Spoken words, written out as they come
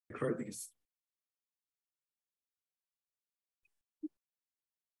record these.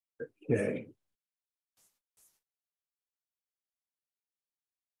 Okay.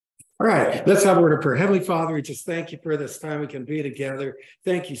 All right, let's have a word of prayer. Heavenly Father, we just thank you for this time we can be together.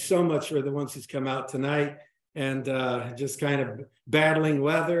 Thank you so much for the ones who's come out tonight and just kind of battling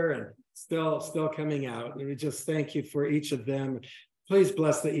weather and still coming out. And we just thank you for each of them. Please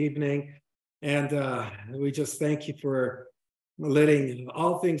bless the evening. And we just thank you for letting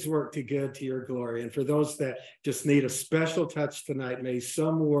all things work to good to your glory. And for those that just need a special touch tonight, may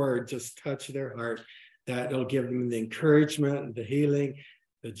some word just touch their heart, that it'll give them the encouragement, the healing,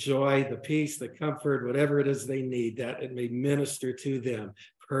 the joy, the peace, the comfort, whatever it is they need, that it may minister to them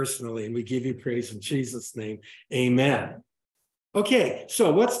personally. And we give you praise in Jesus' name. Amen. Okay,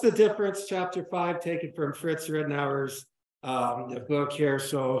 so what's the difference? Chapter 5, taken from Fritz Ridenour's book here.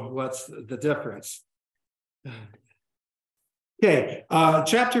 So what's the difference? Okay,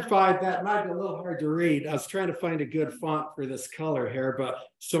 chapter 5, that might be a little hard to read. I was trying to find a good font for this color here, but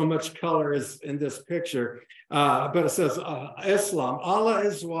so much color is in this picture. But it says Islam, Allah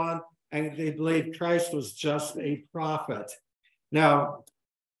is one, and they believe Christ was just a prophet. Now,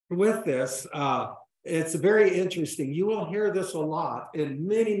 with this, it's very interesting. You will hear this a lot in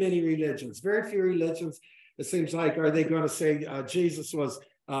many, many religions. Very few religions, it seems like, are they going to say Jesus was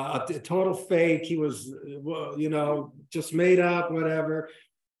a total fake, he was, just made up, whatever.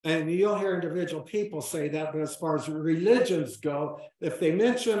 And you'll hear individual people say that, but as far as religions go, if they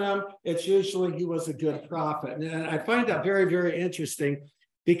mention him, it's usually he was a good prophet. And I find that very, very interesting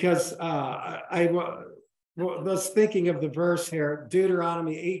because I was thinking of the verse here,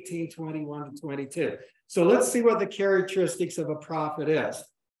 Deuteronomy 18:21-22. So let's see what the characteristics of a prophet is.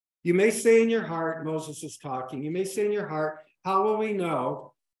 You may say in your heart, Moses is talking, you may say in your heart, how will we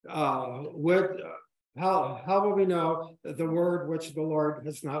know how will we know the word which the Lord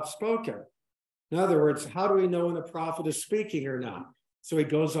has not spoken? In other words, how do we know when a prophet is speaking or not? So he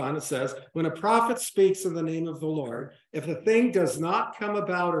goes on and says, when a prophet speaks in the name of the Lord, if the thing does not come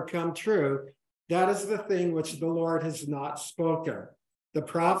about or come true, that is the thing which the Lord has not spoken. The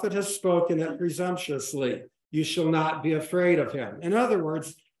prophet has spoken it presumptuously. You shall not be afraid of him. In other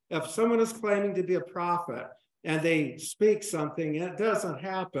words, if someone is claiming to be a prophet and they speak something and it doesn't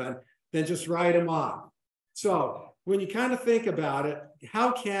happen, then just write them off. So when you kind of think about it,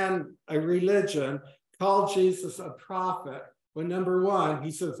 how can a religion call Jesus a prophet when, number one,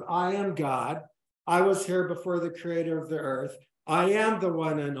 he says, I am God. I was here before the creator of the earth. I am the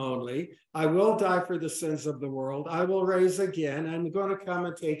one and only. I will die for the sins of the world. I will raise again. I'm going to come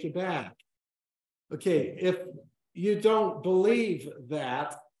and take you back. Okay, if you don't believe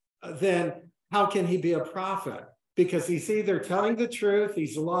that, then how can he be a prophet? Because he's either telling the truth,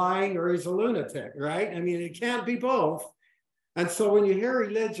 he's lying, or he's a lunatic, right? I mean, it can't be both. And so when you hear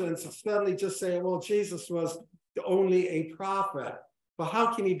religions suddenly just say, well, Jesus was only a prophet, but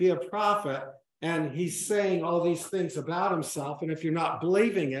how can he be a prophet? And he's saying all these things about himself. And if you're not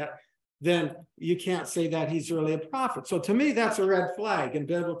believing it, then you can't say that he's really a prophet. So to me, that's a red flag in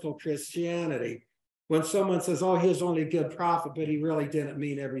biblical Christianity. When someone says, oh, he was only a good prophet, but he really didn't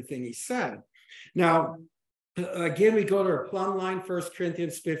mean everything he said. Now, again, we go to our plumb line, 1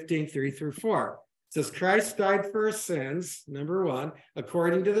 Corinthians 15:3-4. It says, Christ died for our sins, number one,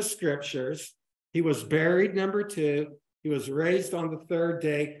 according to the scriptures. He was buried, number two. He was raised on the third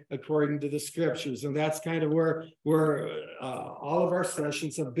day, according to the scriptures. And that's kind of where all of our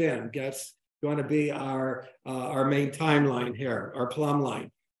sessions have been. That's going to be our main timeline here, our plumb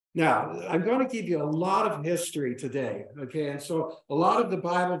line. Now, I'm going to give you a lot of history today, okay? And so a lot of the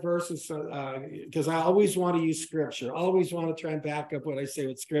Bible verses, because I always want to use scripture, always want to try and back up what I say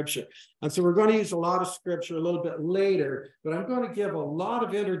with scripture. And so we're going to use a lot of scripture a little bit later, but I'm going to give a lot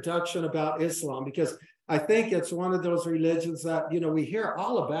of introduction about Islam because I think it's one of those religions that, we hear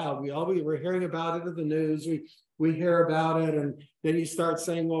all about. We're hearing about it in the news. We hear about it, and then you start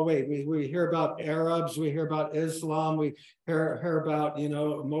saying, well, wait, we hear about Arabs, we hear about Islam, we hear about,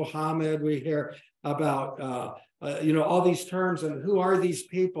 Muhammad, we hear about, all these terms, and who are these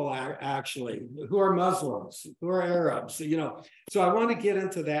people actually? Who are Muslims? Who are Arabs? So I want to get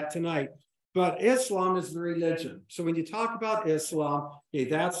into that tonight. But Islam is the religion. So when you talk about Islam, okay,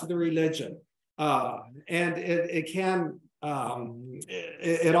 that's the religion. And it can,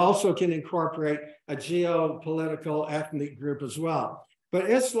 it also can incorporate a geopolitical ethnic group as well. But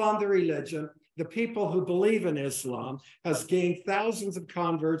Islam, the religion, the people who believe in Islam, has gained thousands of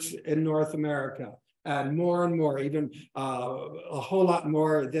converts in North America, and more, even a whole lot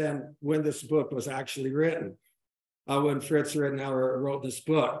more than when this book was actually written, when Fritz Ridenour wrote this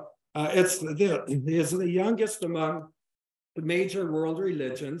book. It's the youngest among the major world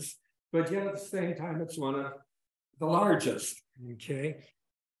religions, but yet at the same time, it's one of the largest. Okay.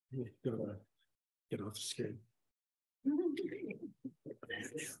 Get off the screen.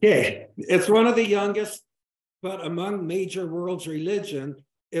 Okay, it's one of the youngest, but among major world's religion,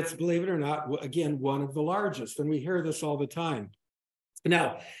 it's, believe it or not, again, one of the largest. And we hear this all the time.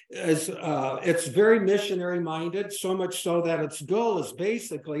 Now, it's very missionary minded, so much so that its goal is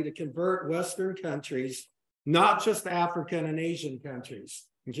basically to convert Western countries, not just African and Asian countries.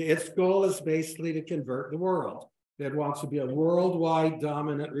 Okay, its goal is basically to convert the world. It wants to be a worldwide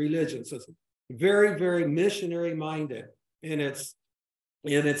dominant religion. So it's very, very missionary minded in its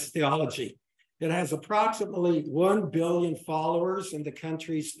theology. It has approximately 1 billion followers in the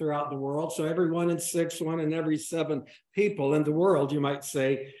countries throughout the world. So every 1 in 6, 1 in every 7 people in the world, you might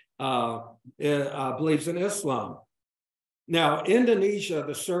say, believes in Islam. Now, Indonesia,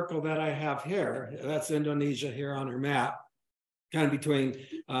 the circle that I have here, that's Indonesia here on our map, kind of between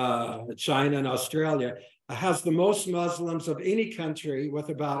China and Australia, has the most Muslims of any country with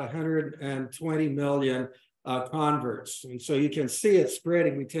about 120 million converts. And so you can see it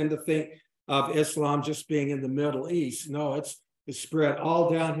spreading. We tend to think of Islam just being in the Middle East. No, it's spread all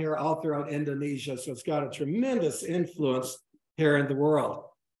down here, all throughout Indonesia. So it's got a tremendous influence here in the world.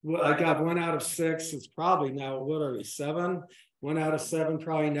 I got 1 out of 6. It's probably now, what are we, 7? 1 out of 7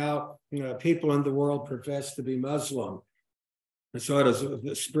 probably now, people in the world profess to be Muslim. And so it has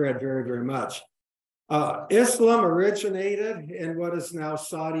spread very, very much. Islam originated in what is now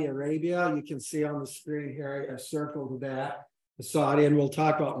Saudi Arabia. You can see on the screen here, I've circled that, Saudi, and we'll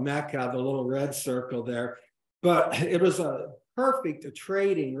talk about Mecca, the little red circle there. But it was a perfect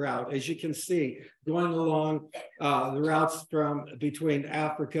trading route, as you can see, going along the routes from between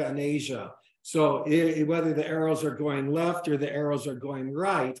Africa and Asia. So whether the arrows are going left or the arrows are going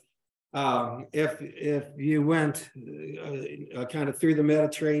right, if you went kind of through the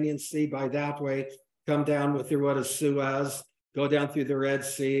Mediterranean Sea by that way, come down through what is Suez, go down through the Red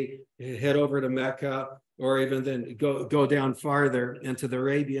Sea, head over to Mecca, or even then go down farther into the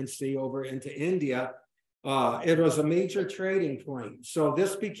Arabian Sea over into India. It was a major trading point. So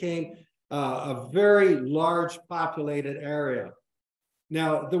this became a very large populated area.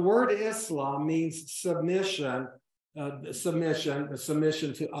 Now, the word Islam means submission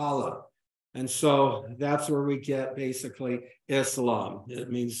to Allah. And so that's where we get basically Islam. It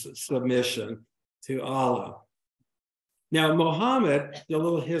means submission to Allah. Now, Muhammad, a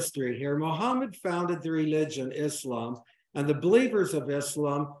little history here. Muhammad founded the religion Islam, and the believers of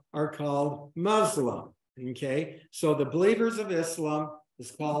Islam are called Muslim. Okay, so the believers of Islam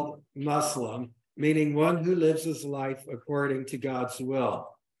is called Muslim, meaning one who lives his life according to God's will.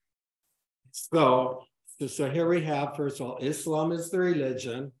 So here we have, first of all, Islam is the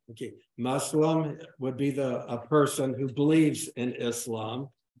religion. Okay, Muslim would be a person who believes in Islam.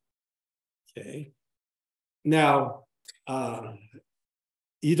 Okay, now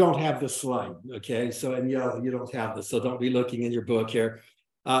you don't have the slide. Okay, so and you don't have this, so don't be looking in your book here.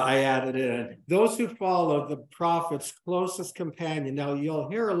 I added it in. Those who follow the prophet's closest companion. Now you'll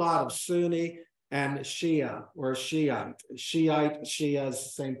hear a lot of Sunni and Shia or Shiite. Shia is the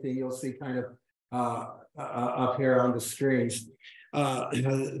same thing. You'll see kind of up here on the screens.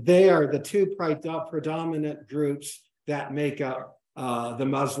 They are the 2 predominant groups that make up the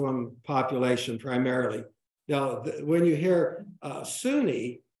Muslim population primarily. Now, when you hear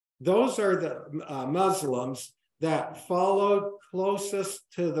Sunni, those are the Muslims that followed closest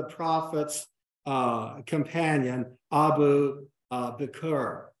to the prophet's companion, Abu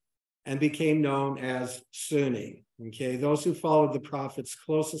Bakr, and became known as Sunni. Okay, those who followed the prophet's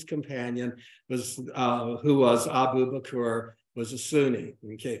closest companion who was Abu Bakr, was a Sunni.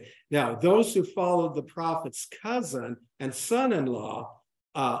 Okay, now those who followed the prophet's cousin and son-in-law,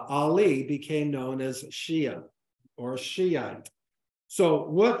 Ali, became known as Shia or Shiite. So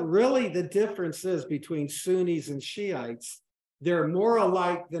what really the difference is between Sunnis and Shiites, they're more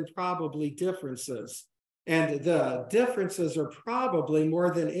alike than probably differences. And the differences are probably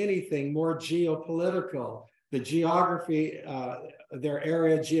more than anything more geopolitical. The geography, their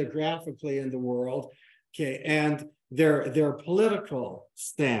area geographically in the world, okay, and their political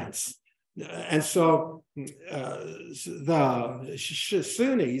stance. And so the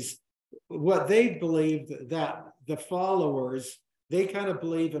Sunnis, what they believe that the followers, they kind of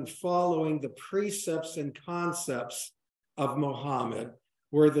believe in following the precepts and concepts of Muhammad,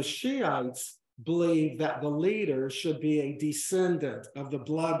 where the Shiites believe that the leader should be a descendant of the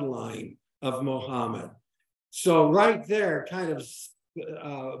bloodline of Muhammad. So right there kind of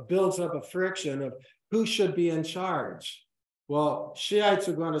builds up a friction of who should be in charge. Well, Shiites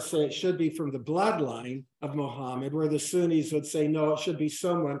are going to say it should be from the bloodline of Muhammad, where the Sunnis would say, no, it should be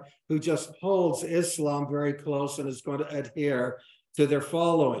someone who just holds Islam very close and is going to adhere to their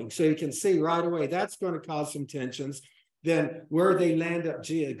following. So you can see right away, that's going to cause some tensions. Then where they land up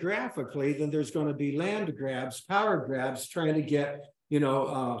geographically, then there's going to be land grabs, power grabs, trying to get,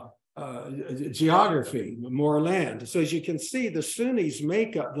 geography, more land. So as you can see, the Sunnis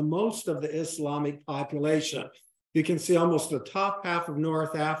make up the most of the Islamic population. You can see almost the top half of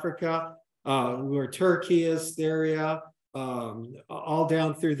North Africa, where Turkey is, Syria, all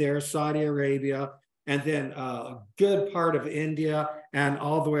down through there, Saudi Arabia, and then a good part of India and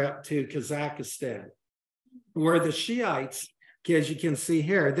all the way up to Kazakhstan, where the Shiites, as you can see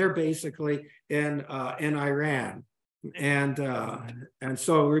here, they're basically in Iran. And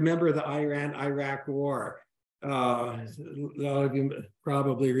so remember the Iran-Iraq war. A lot of you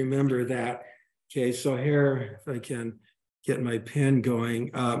probably remember that. Okay, so here, if I can get my pen going,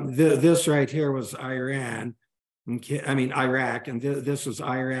 this right here was Iran. Okay, I mean Iraq, and this was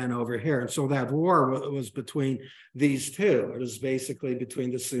Iran over here. And so that war was between these two. It was basically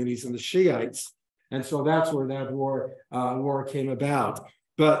between the Sunnis and the Shiites. And so that's where that war came about.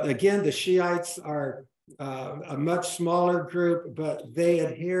 But again, the Shiites are a much smaller group, but they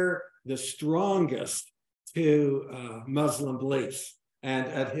adhere the strongest to Muslim beliefs, and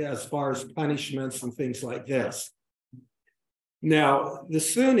as far as punishments and things like this. Now, the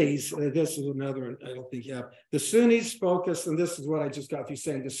Sunnis, this is another one I don't think you have. The Sunnis focus, and this is what I just got through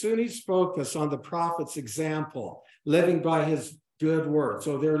saying, the Sunnis focus on the Prophet's example, living by his good word.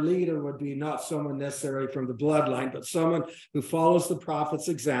 So their leader would be not someone necessarily from the bloodline, but someone who follows the Prophet's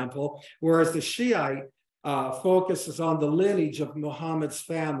example, whereas the Shiite focuses on the lineage of Muhammad's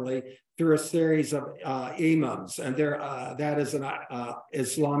family through a series of imams, and that is an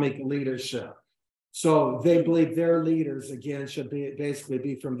Islamic leadership. So they believe their leaders, again, should basically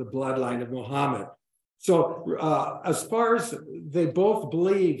be from the bloodline of Muhammad. So as far as they both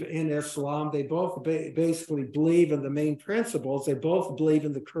believe in Islam, they both basically believe in the main principles, they both believe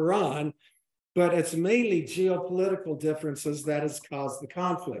in the Quran, but it's mainly geopolitical differences that has caused the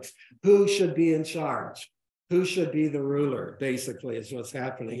conflicts. Who should be in charge? Who should be the ruler, basically, is what's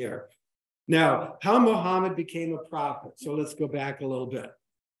happening here. Now, how Muhammad became a prophet. So let's go back a little bit.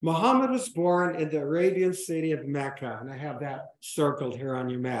 Muhammad was born in the Arabian city of Mecca, and I have that circled here on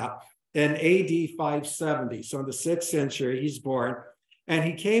your map, in AD 570. So in the 6th century, he's born, and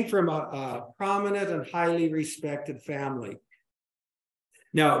he came from a prominent and highly respected family.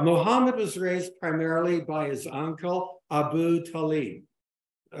 Now, Muhammad was raised primarily by his uncle, Abu Talib,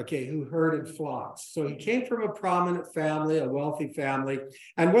 okay, who herded flocks. So he came from a prominent family, a wealthy family.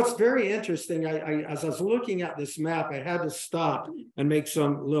 And what's very interesting, as I was looking at this map, I had to stop and make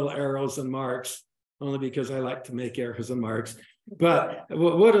some little arrows and marks, only because I like to make arrows and marks. But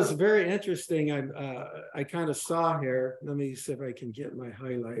what is very interesting, I kind of saw here, let me see if I can get my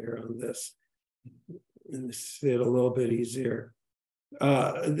highlighter on this and see it a little bit easier.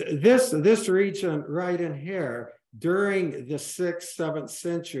 This region right in here during the 6th, 7th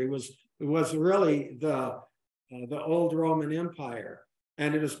century was really the old Roman Empire,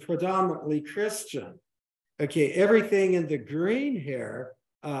 and it was predominantly Christian. Okay, everything in the green here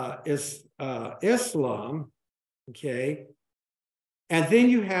is Islam, okay, and then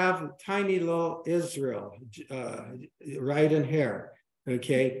you have tiny little Israel right in here,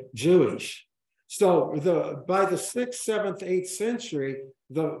 okay, Jewish. So by the 6th, 7th, 8th century,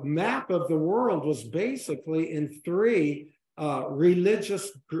 the map of the world was basically in 3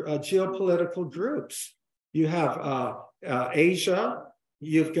 religious geopolitical groups. You have Asia,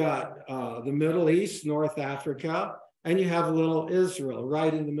 you've got the Middle East, North Africa, and you have little Israel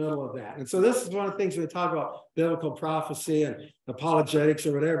right in the middle of that. And so this is one of the things we talk about biblical prophecy and apologetics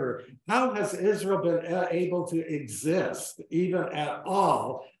or whatever. How has Israel been able to exist even at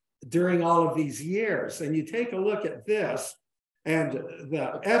all during all of these years? And you take a look at this and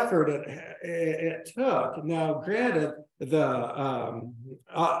the effort it took. Now, granted, the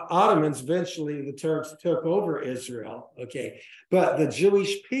Ottomans, eventually the Turks took over Israel, okay, but the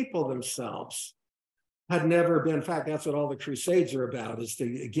Jewish people themselves had never been, in fact, that's what all the Crusades are about, is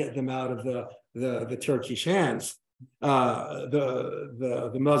to get them out of the Turkish hands,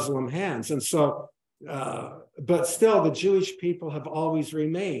 the Muslim hands. And so, but still, the Jewish people have always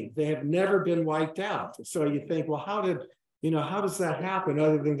remained. They have never been wiped out. So you think, well, how does that happen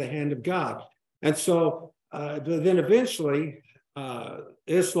other than the hand of God? And so then eventually,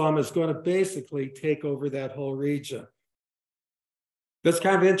 Islam is going to basically take over that whole region. That's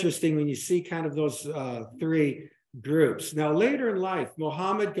kind of interesting when you see kind of those 3 groups. Now, later in life,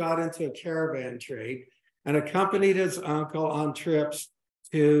 Muhammad got into a caravan trade, and accompanied his uncle on trips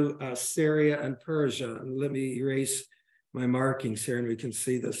to Syria and Persia. And let me erase my markings here and we can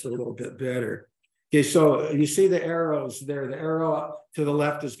see this a little bit better. Okay, so you see the arrows there. The arrow up to the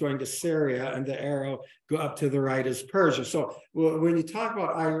left is going to Syria, and the arrow go up to the right is Persia. So when you talk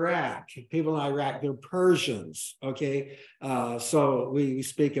about Iraq, people in Iraq, they're Persians, okay? So we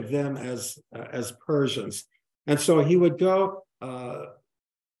speak of them as Persians. And so he would go, Iran,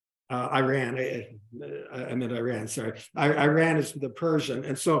 I meant Iran, sorry. Iran is the Persian.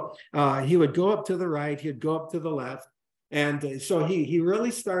 And so he would go up to the right, he'd go up to the left. And so he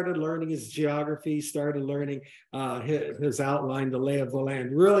really started learning his geography, started learning his outline, the lay of the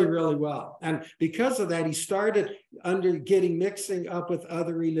land, really, really well. And because of that, he started mixing up with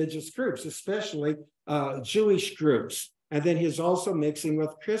other religious groups, especially Jewish groups. And then he's also mixing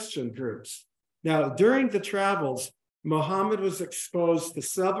with Christian groups. Now, during the travels, Muhammad was exposed to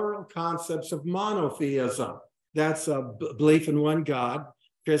several concepts of monotheism. That's a belief in one God,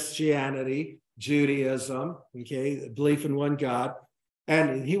 Christianity, Judaism, okay, belief in one God.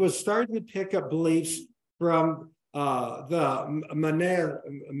 And he was starting to pick up beliefs from the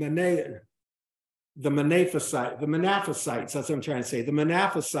Monophysites, that's what I'm trying to say, the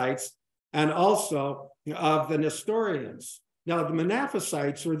Monophysites, and also of the Nestorians. Now, the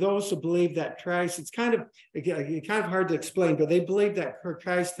Monophysites were those who believed that Christ, it's kind of hard to explain, but they believed that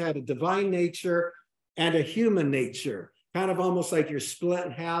Christ had a divine nature and a human nature. Kind of almost like you're split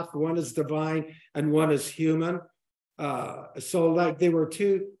in half. One is divine and one is human. So like they were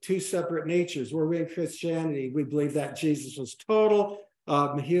two separate natures. Where we in Christianity, we believe that Jesus was total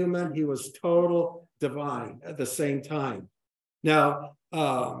human. He was total divine at the same time. Now,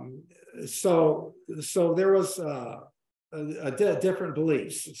 so there was different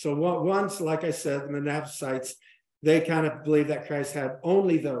beliefs. So once, like I said, the Monophysites, they kind of believe that Christ had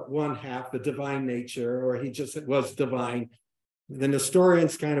only the one half, the divine nature, or he just was divine. The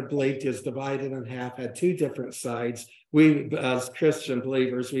Nestorians kind of believed he was divided in half, had two different sides. We, as Christian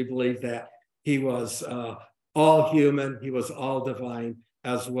believers, we believe that he was all human, he was all divine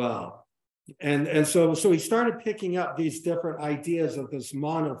as well. And so he started picking up these different ideas of this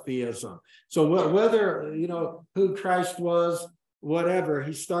monotheism. So whether, who Christ was, whatever,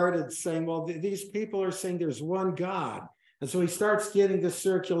 he started saying, well, these people are saying there's one God. And so he starts getting this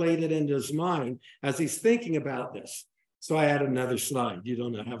circulated into his mind as he's thinking about this. So I add another slide. You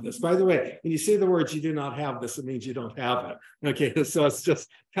don't have this. By the way, when you see the words, you do not have this, it means you don't have it. Okay, so it's just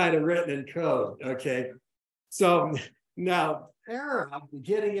kind of written in code. Okay, so now Arab,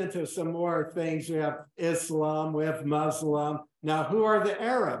 getting into some more things, we have Islam, we have Muslim. Now, who are the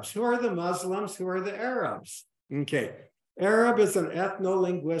Arabs? Who are the Muslims? Who are the Arabs? Okay. Arab is an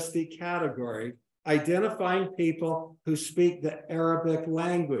ethno-linguistic category identifying people who speak the Arabic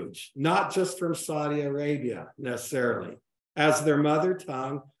language, not just from Saudi Arabia necessarily, as their mother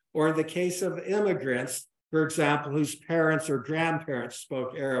tongue, or in the case of immigrants, for example, whose parents or grandparents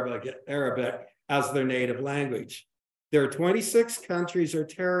spoke Arabic as their native language. There are 26 countries or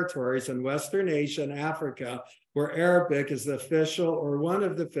territories in Western Asia and Africa where Arabic is the official or one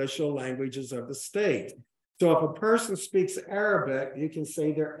of the official languages of the state. So if a person speaks Arabic, you can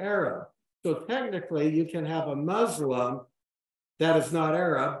say they're Arab. So technically, you can have a Muslim that is not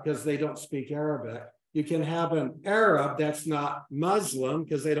Arab because they don't speak Arabic. You can have an Arab that's not Muslim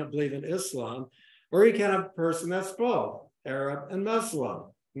because they don't believe in Islam. Or you can have a person that's both Arab and Muslim.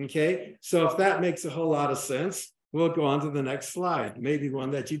 Okay, so if that makes a whole lot of sense, we'll go on to the next slide, maybe one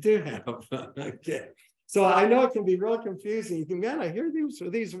that you do have. Okay. So I know it can be real confusing. You think, man, I hear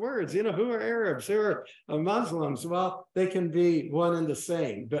these words, who are Arabs, who are Muslims? Well, they can be one and the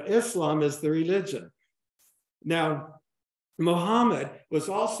same, but Islam is the religion. Now, Muhammad was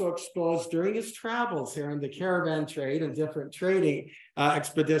also exposed during his travels here in the caravan trade and different trading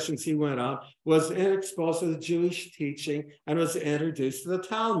expeditions he went on, was exposed to the Jewish teaching and was introduced to the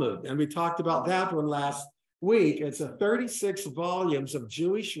Talmud. And we talked about that one last week. It's 36 volumes of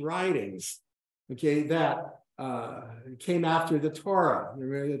Jewish writings, okay, that came after the Torah.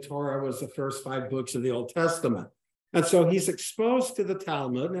 Remember, the Torah was the first 5 books of the Old Testament. And so he's exposed to the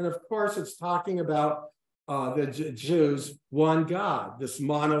Talmud. And of course, it's talking about the Jews, one God, this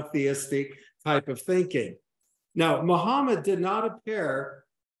monotheistic type of thinking. Now, Muhammad did not appear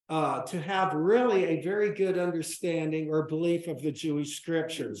to have really a very good understanding or belief of the Jewish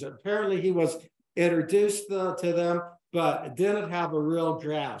scriptures. Apparently, he was introduced to them, but didn't have a real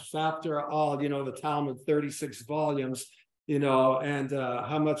grasp. After all, the Talmud, 36 volumes, and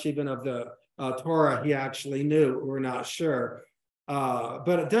how much even of the Torah he actually knew, we're not sure.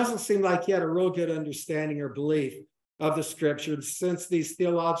 But it doesn't seem like he had a real good understanding or belief of the scriptures, since these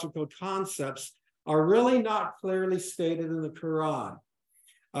theological concepts are really not clearly stated in the Quran.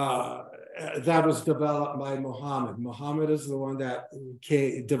 That was developed by Muhammad. Muhammad is the one that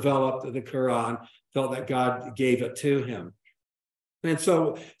developed the Quran, felt that God gave it to him. And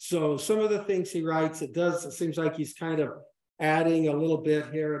so some of the things he writes, it seems like he's kind of adding a little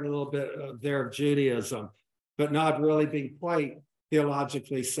bit here and a little bit there of Judaism, but not really being quite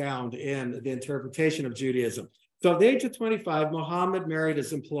theologically sound in the interpretation of Judaism. So at the age of 25, Muhammad married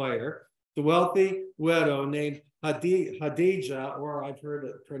his employer, the wealthy widow named Hadija, or I've heard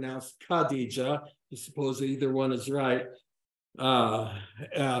it pronounced Khadija, I suppose either one is right,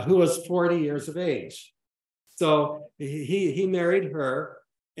 who was 40 years of age. So he married her,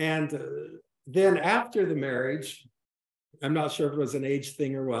 and then after the marriage, I'm not sure if it was an age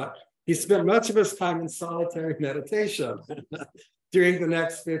thing or what, he spent much of his time in solitary meditation during the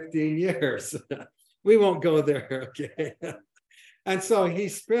next 15 years. We won't go there, okay? And so he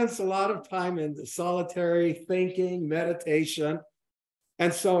spends a lot of time in solitary thinking, meditation.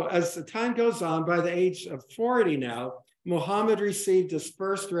 And so as the time goes on, by the age of 40 now, Muhammad received his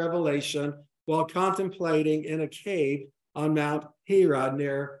first revelation while contemplating in a cave on Mount Hira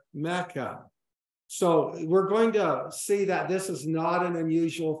near Mecca. So we're going to see that this is not an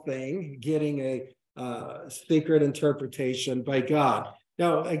unusual thing, getting a secret interpretation by God.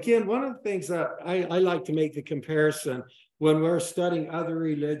 Now, again, one of the things that I like to make the comparison when we're studying other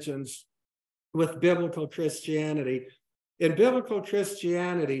religions with biblical Christianity. In biblical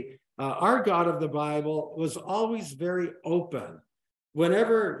Christianity, our God of the Bible was always very open.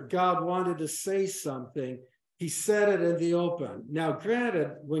 Whenever God wanted to say something, he said it in the open. Now,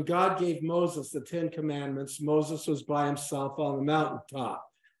 granted, when God gave Moses the 10 Commandments, Moses was by himself on the mountaintop.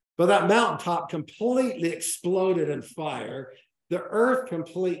 But that mountaintop completely exploded in fire. The earth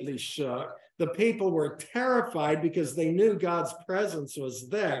completely shook. The people were terrified because they knew God's presence was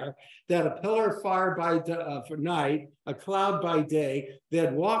there. They had a pillar of fire by night, a cloud by day. They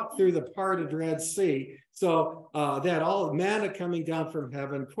had walked through the parted Red Sea. So they had all manna coming down from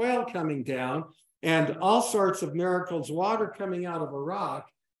heaven, quail coming down, and all sorts of miracles, water coming out of a rock.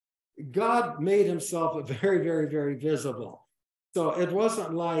 God made himself very, very, very visible. So it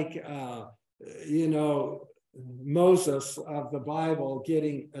wasn't like, Moses of the Bible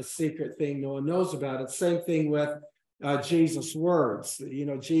getting a secret thing no one knows about it. Same thing with Jesus' words.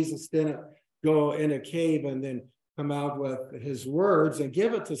 Jesus didn't go in a cave and then come out with his words and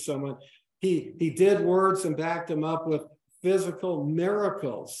give it to someone. He did words and backed them up with physical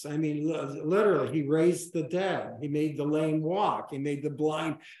miracles. I mean, literally, he raised the dead. He made the lame walk. He made the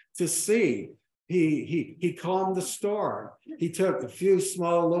blind to see. He calmed the storm. He took a few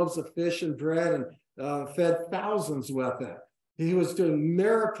small loaves of fish and bread and fed thousands with it. He was doing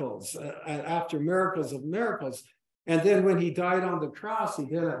miracles after miracles of miracles. And then when he died on the cross, he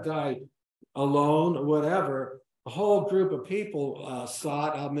didn't die alone or whatever. A whole group of people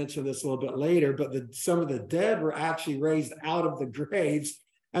saw it. I'll mention this a little bit later, but some of the dead were actually raised out of the graves.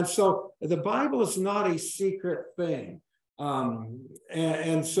 And so the Bible is not a secret thing.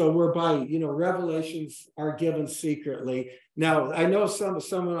 And so whereby, revelations are given secretly. Now, I know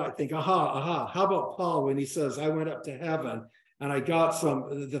someone might think, how about Paul when he says, I went up to heaven and I got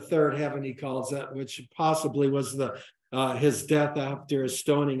the third heaven, he calls it, which possibly was his death after his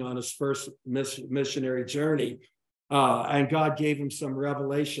stoning on his first missionary journey. And God gave him some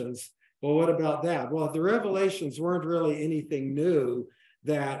revelations. Well, what about that? Well, the revelations weren't really anything new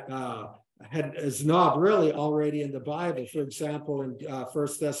that is not really already in the Bible. For example, in 1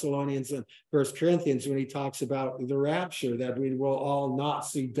 Thessalonians and 1 Corinthians, when he talks about the rapture, that we will all not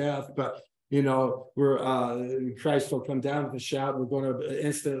see death, but Christ will come down with a shout. We're going to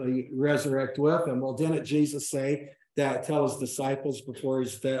instantly resurrect with him. Well, didn't Jesus say that, tell his disciples before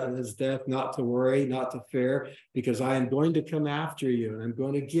his death not to worry, not to fear, because I am going to come after you and I'm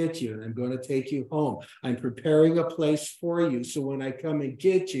going to get you and I'm going to take you home. I'm preparing a place for you. So when I come and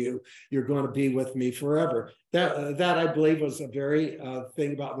get you, you're going to be with me forever. That I believe was a very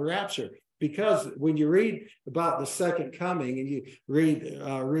thing about the rapture. Because when you read about the second coming and you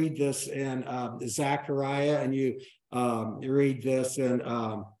read this in Zechariah and you read this in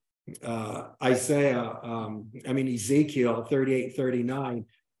Ezekiel 38:39,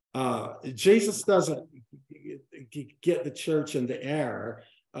 Jesus doesn't get the church in the air.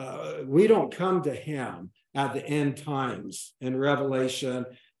 We don't come to him at the end times in Revelation,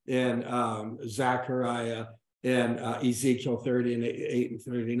 in Zechariah, and Ezekiel 38 and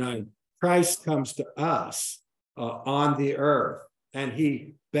 39. Christ comes to us on the earth, and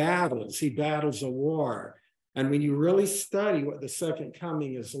he battles a war. And when you really study what the second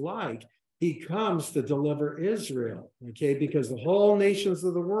coming is like, he comes to deliver Israel, okay, because the whole nations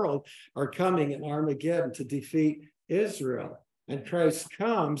of the world are coming in Armageddon to defeat Israel. And Christ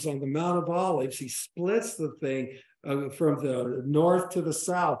comes on the Mount of Olives. He splits the thing from the north to the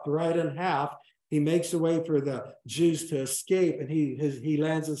south, right in half. He makes a way for the Jews to escape, and he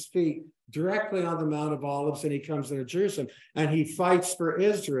lands his feet directly on the Mount of Olives, and he comes into Jerusalem, and he fights for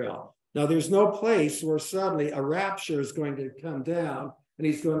Israel. Now, there's no place where suddenly a rapture is going to come down, and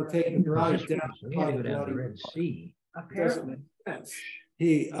he's going to take the bride down by the Red Sea. Apparently,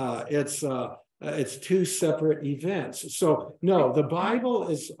 it's two separate events. So no, the Bible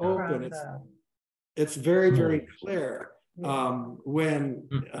is open. It's very, very clear when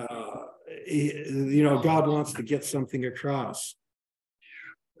God wants to get something across.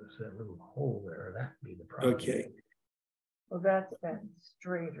 There's that little hole there. That would be the problem. Okay. Well, that's that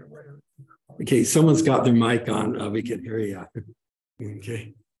straight or whatever. Okay, someone's got their mic on. We can hear you.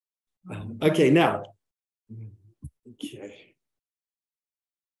 Okay. Okay, now. Okay.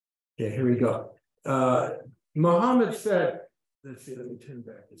 Okay, here we go. Muhammad said, let's see, let me turn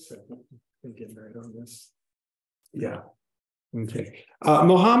back a second. I'm getting right on this. Yeah. Okay.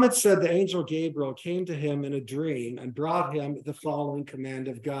 Muhammad said the angel Gabriel came to him in a dream and brought him the following command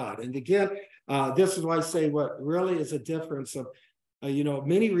of God. And again, this is why I say what really is a difference of,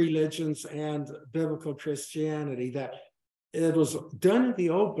 many religions and biblical Christianity, that it was done in the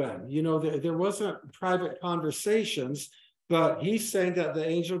open. There wasn't private conversations, but he's saying that the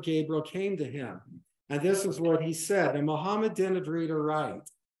angel Gabriel came to him. And this is what he said. And Muhammad didn't read or write.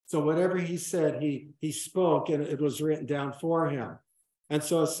 So whatever he said, he spoke, and it was written down for him. And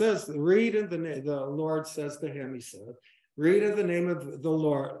so it says, read in the name, the Lord says to him, he said, read in the name of the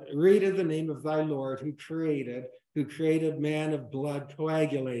Lord, read in the name of thy Lord who created man of blood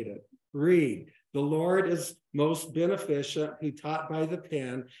coagulated. Read, the Lord is most beneficent, who taught by the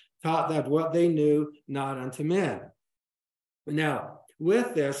pen, taught that what they knew not unto men. Now,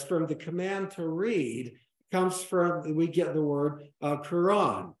 with this, from the command to read comes from, we get the word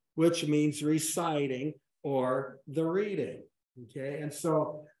Quran, which means reciting or the reading. Okay, and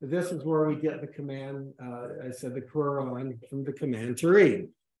so this is where we get the command, I said the Quran, from the command to read,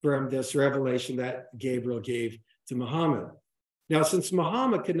 from this revelation that Gabriel gave to Muhammad. Now, since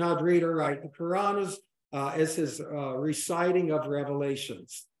Muhammad could not read or write, the Quran is his reciting of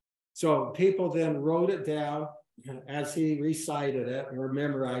revelations. So people then wrote it down as he recited it or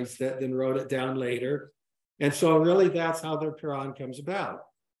memorized it, then wrote it down later. And so really that's how the Quran comes about.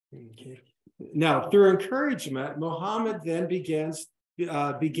 Okay. Now, through encouragement, Muhammad then began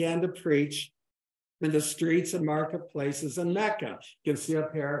to preach in the streets and marketplaces in Mecca. You can see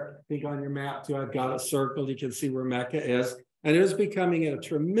up here, I think on your map too, I've got it circled. You can see where Mecca is. And it was becoming a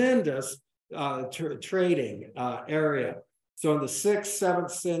tremendous trading area. So in the 6th,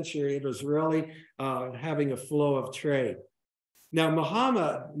 7th century, it was really having a flow of trade. Now,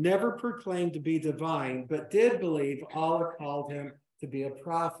 Muhammad never proclaimed to be divine, but did believe Allah called him to be a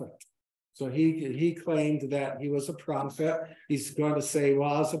prophet. So he claimed that he was a prophet. He's going to say,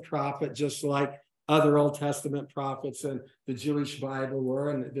 well, I was a prophet just like other Old Testament prophets and the Jewish Bible were,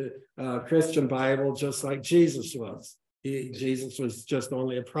 and the Christian Bible, just like Jesus was. Jesus was just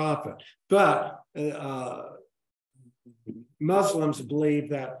only a prophet. But Muslims believe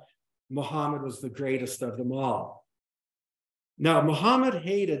that Muhammad was the greatest of them all. Now, Muhammad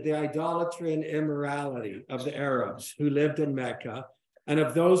hated the idolatry and immorality of the Arabs who lived in Mecca and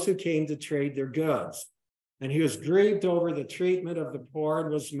of those who came to trade their goods. And he was grieved over the treatment of the poor and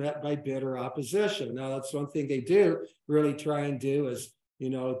was met by bitter opposition. Now, that's one thing they do, really try and do is,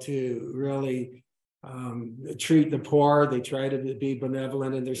 to really treat the poor. They try to be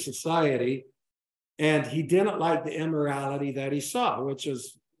benevolent in their society. And he didn't like the immorality that he saw, which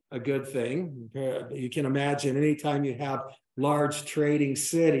is a good thing. You can imagine anytime you have large trading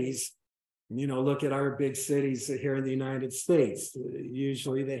cities, look at our big cities here in the United States.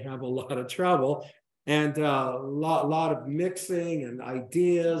 Usually they have a lot of trouble and a lot of mixing and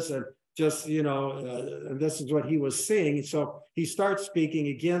ideas and just, and this is what he was seeing. So he starts speaking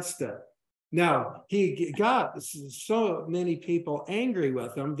against it. Now, he got so many people angry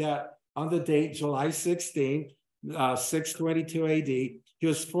with him that on the date, July 16, 622 AD, he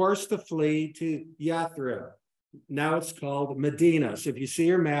was forced to flee to Yathrib. Now it's called Medina. So if you see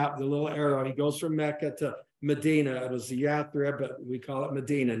your map, the little arrow, he goes from Mecca to Medina. It was Yathrib, but we call it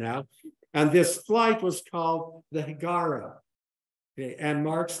Medina now. And this flight was called the Hijra, okay, and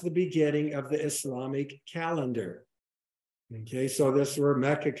marks the beginning of the Islamic calendar. Okay, so this is where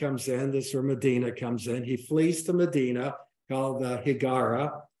Mecca comes in. This is where Medina comes in. He flees to Medina, called the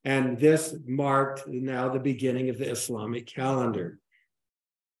Hijra, and this marked now the beginning of the Islamic calendar.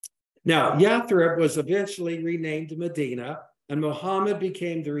 Now, Yathrib was eventually renamed Medina, and Muhammad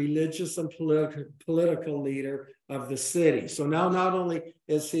became the religious and political leader of the city. So now not only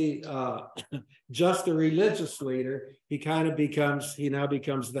is he just a religious leader, he now becomes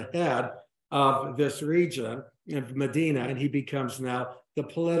the head of this region of Medina, and he becomes now the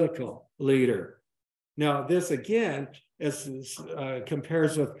political leader. Now, this again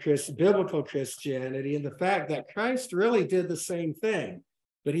compares with biblical Christianity and the fact that Christ really did the same thing,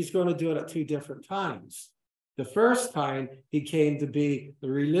 but he's going to do it at two different times. The first time he came to be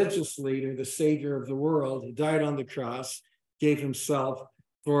the religious leader, the savior of the world. He died on the cross, gave himself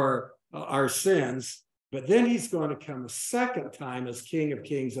for our sins. But then he's going to come a second time as King of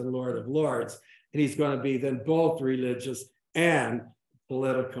Kings and Lord of Lords. And he's going to be then both religious and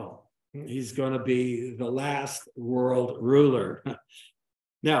political. He's going to be the last world ruler.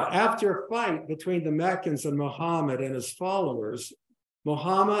 Now, after a fight between the Meccans and Muhammad and his followers,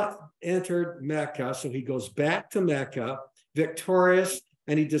 Muhammad entered Mecca, so he goes back to Mecca victorious,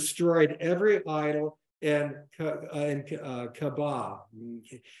 and he destroyed every idol in Kaaba,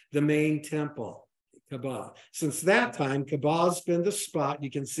 the main temple, Kaaba. Since that time, Kaaba's been the spot, you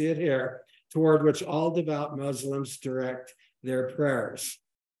can see it here, toward which all devout Muslims direct their prayers.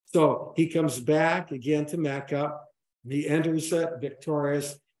 So he comes back again to Mecca, he enters it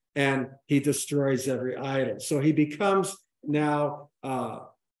victorious, and he destroys every idol. So he becomes now a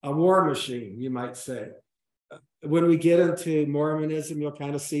war machine, you might say. When we get into Mormonism, you'll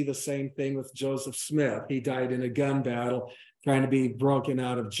kind of see the same thing with Joseph Smith. He died in a gun battle trying to be broken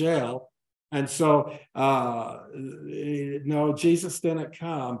out of jail. And so, no, Jesus didn't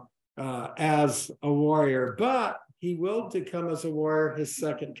come as a warrior, but he will to come as a warrior his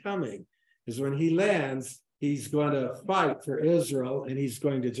second coming. Is when he lands, he's going to fight for Israel, and he's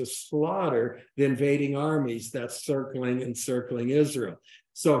going to just slaughter the invading armies that's circling Israel.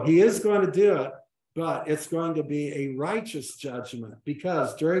 So he is going to do it, but it's going to be a righteous judgment,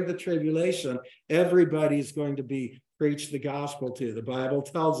 because during the tribulation, everybody's going to be preached the gospel to. The Bible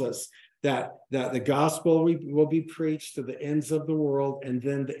tells us that the gospel will be preached to the ends of the world, and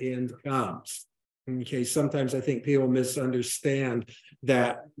then the end comes. Okay, sometimes I think people misunderstand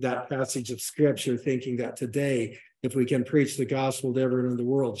that passage of scripture, thinking that today, if we can preach the gospel to everyone in the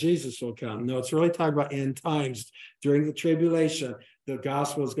world, Jesus will come. No, it's really talking about end times. During the tribulation, the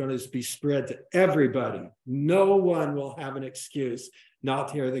gospel is going to be spread to everybody. No one will have an excuse not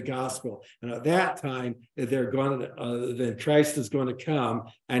to hear the gospel. And at that time, then Christ is going to come,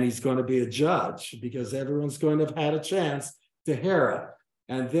 and he's going to be a judge, because everyone's going to have had a chance to hear it.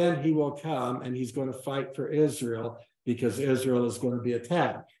 And then he will come, and he's going to fight for Israel, because Israel is going to be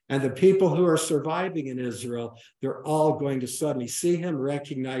attacked. And the people who are surviving in Israel, they're all going to suddenly see him,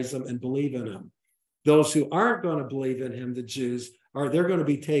 recognize him, and believe in him. Those who aren't going to believe in him, the Jews, they're going to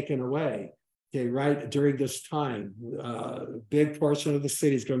be taken away. Okay, right during this time, a big portion of the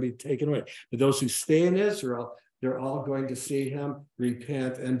city is going to be taken away. But those who stay in Israel, they're all going to see him,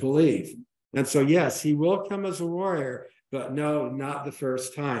 repent, and believe. And so, yes, he will come as a warrior, but no, not the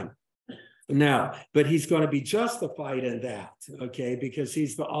first time. Now, but he's going to be justified in that, okay, because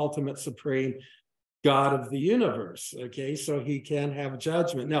he's the ultimate supreme God of the universe, okay, so he can have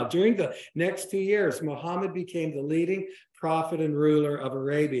judgment. Now, during the next 2 years, Muhammad became the leading prophet and ruler of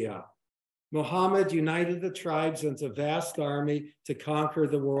Arabia. Muhammad united the tribes into a vast army to conquer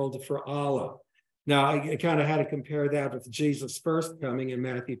the world for Allah. Now, I kind of had to compare that with Jesus' first coming in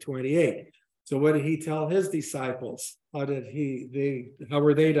Matthew 28. So what did he tell his disciples? How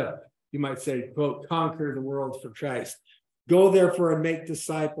were they to, you might say, quote, conquer the world for Christ? Go therefore and make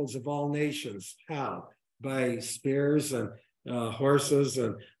disciples of all nations. How? By spears and horses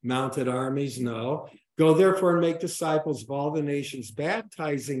and mounted armies? No. Go therefore and make disciples of all the nations,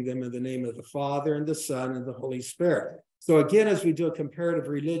 baptizing them in the name of the Father and the Son and the Holy Spirit. So again, as we do a comparative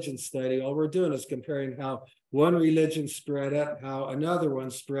religion study, all we're doing is comparing how one religion spread it, how another one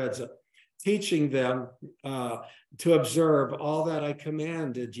spreads it, teaching them to observe all that I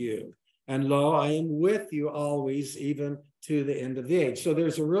commanded you. And lo, I am with you always, even to the end of the age. So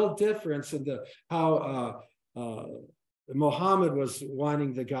there's a real difference in how Muhammad was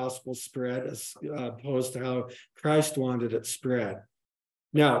wanting the gospel spread as opposed to how Christ wanted it spread.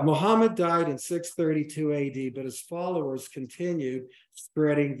 Now, Muhammad died in 632 AD, but his followers continued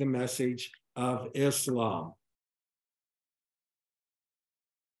spreading the message of Islam.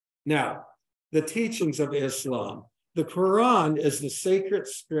 Now, the teachings of Islam. The Quran is the sacred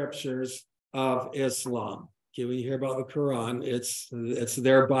scriptures of Islam. Okay, when you hear about the Quran, it's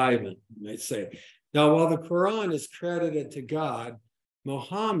their Bible, you might say. Now, while the Quran is credited to God,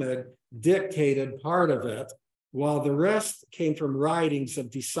 Muhammad dictated part of it while the rest came from writings of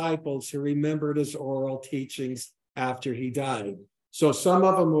disciples who remembered his oral teachings after he died. So some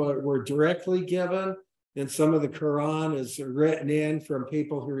of them were directly given, and some of the Quran is written in from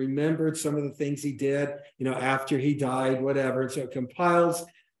people who remembered some of the things he did, after he died, whatever. And so it compiles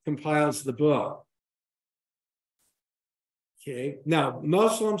the book. Okay. Now,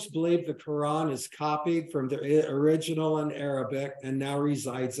 Muslims believe the Quran is copied from the original in Arabic and now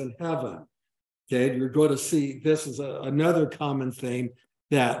resides in heaven. Okay. You're going to see this is another common theme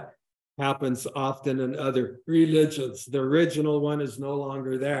that happens often in other religions. The original one is no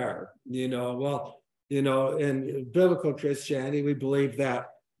longer there. In biblical Christianity, we believe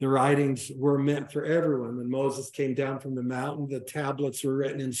that the writings were meant for everyone. When Moses came down from the mountain, the tablets were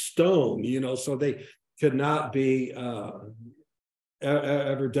written in stone, so they could not be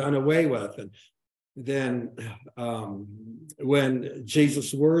ever done away with. And then when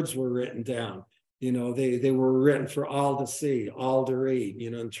Jesus' words were written down, they were written for all to see, all to read,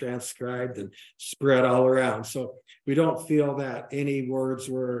 and transcribed and spread all around. So we don't feel that any words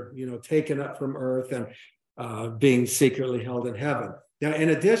were, taken up from earth and being secretly held in heaven. Now, in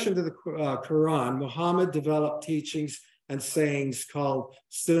addition to the Quran, Muhammad developed teachings and sayings called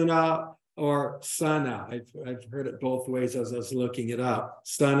Sunnah or Sana. I've heard it both ways as I was looking it up,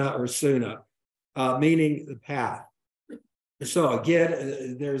 Sana or Sunnah, meaning the path. So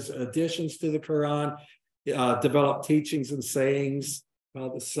again, there's additions to the Quran, developed teachings and sayings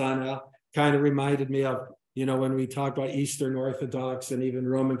called the Sunnah. Kind of reminded me of, when we talk about Eastern Orthodox and even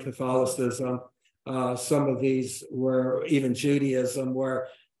Roman Catholicism, some of these were even Judaism, where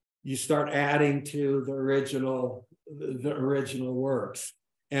you start adding to the original works.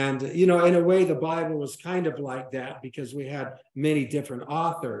 And, in a way, the Bible was kind of like that because we had many different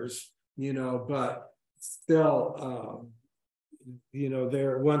authors, but still,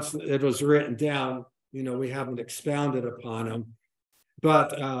 there once it was written down, we haven't expounded upon them,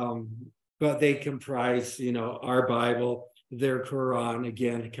 but they comprise, our Bible, their Quran.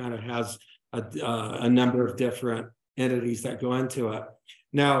 Again, it kind of has a number of different entities that go into it.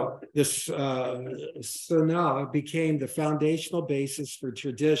 Now, this Sunnah became the foundational basis for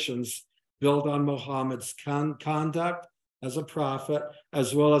traditions built on Muhammad's conduct as a prophet,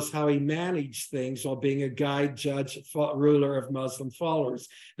 as well as how he managed things while being a guide, judge, ruler of Muslim followers.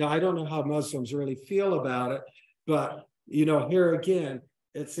 Now, I don't know how Muslims really feel about it, but, here again,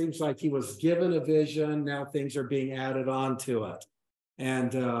 it seems like he was given a vision. Now things are being added on to it.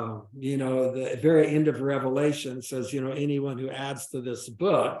 And, the very end of Revelation says, anyone who adds to this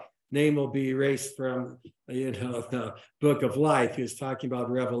book, name will be erased from, the book of life. He was talking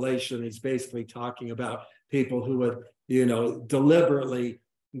about Revelation. He's basically talking about people who would, deliberately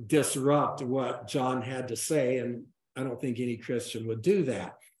disrupt what John had to say. And I don't think any Christian would do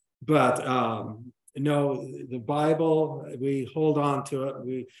that. But no, the Bible, we hold on to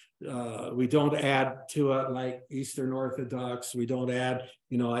it. We don't add to it like Eastern Orthodox. We don't add,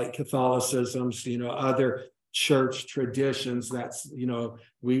 like Catholicism's, other church traditions that's,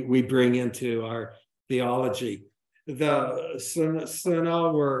 we bring into our theology. The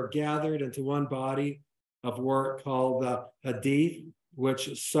Sunnah were gathered into one body of work called the Hadith,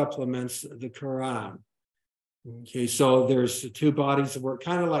 which supplements the Quran. Okay, so there's two bodies of work,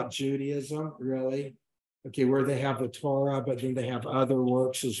 kind of like Judaism, really. Okay, where they have the Torah, but then they have other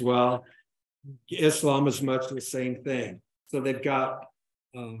works as well. Islam is much the same thing. So they've got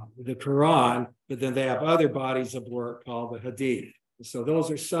the Quran, but then they have other bodies of work called the Hadith. So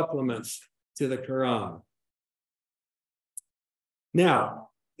those are supplements to the Quran. Now,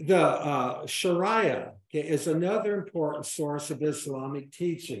 the Sharia is another important source of Islamic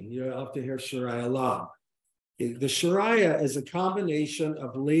teaching. You often hear Sharia law. The Sharia is a combination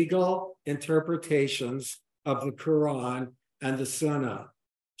of legal interpretations of the Quran and the Sunnah.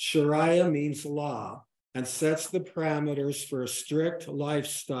 Sharia means law and sets the parameters for a strict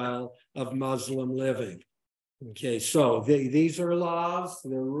lifestyle of Muslim living. Okay, so these are laws,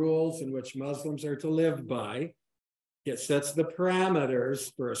 they're rules in which Muslims are to live by. It sets the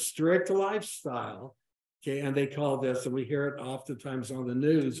parameters for a strict lifestyle. Okay, and they call this, and we hear it oftentimes on the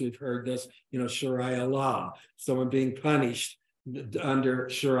news, we've heard this, Sharia law, someone being punished under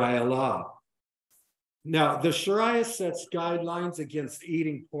Sharia law. Now, the Sharia sets guidelines against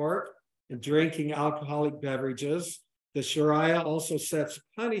eating pork and drinking alcoholic beverages. The Sharia also sets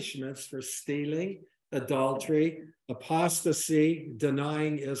punishments for stealing, adultery, apostasy,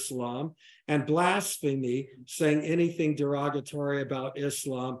 denying Islam, and blasphemy, saying anything derogatory about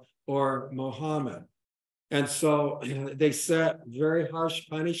Islam or Muhammad. And so they set very harsh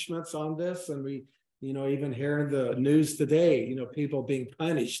punishments on this. And we, even hear in the news today, people being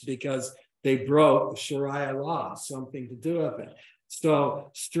punished because they broke the Sharia law, something to do with it.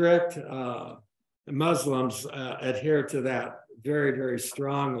 So strict Muslims adhere to that very, very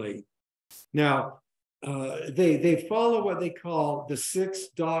strongly. Now, they follow what they call the 6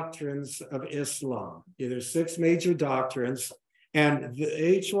 doctrines of Islam. There's 6 major doctrines, and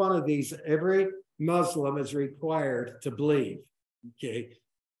each one of these, every Muslim is required to believe. Okay,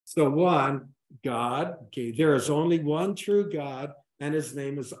 so 1, God. Okay, there is only one true God, and his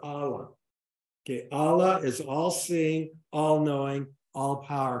name is Allah. Okay, Allah is all-seeing, all-knowing,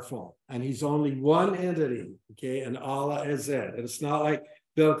 all-powerful, and he's only one entity. Okay, and Allah is it. And it's not like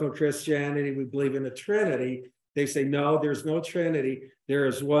biblical Christianity, we believe in a Trinity. They say, no, there's no Trinity. There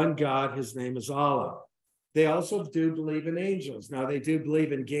is one God. His name is Allah. They also do believe in angels. Now, they do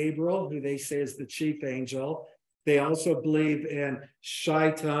believe in Gabriel, who they say is the chief angel. They also believe in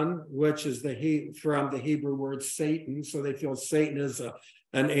Shaitan, which is from the Hebrew word Satan. So they feel Satan is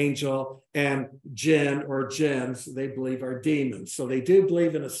an angel, and jinn or jinns, they believe are demons. So they do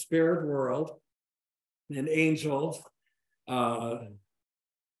believe in a spirit world and angels.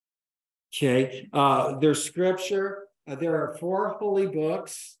 Their scripture, there are 4 holy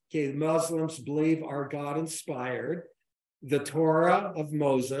books. Okay, Muslims believe are God inspired. The Torah of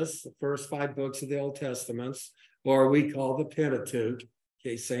Moses, the first 5 books of the Old Testaments, or we call the Pentateuch.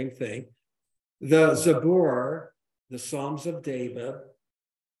 Okay, same thing. The Zabur, the Psalms of David,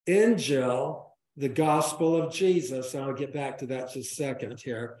 Injil, the Gospel of Jesus, and I'll get back to that just a second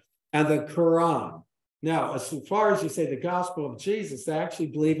here, and the Quran. Now, as far as you say the gospel of Jesus, they actually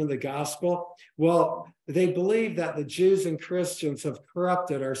believe in the gospel. Well, they believe that the Jews and Christians have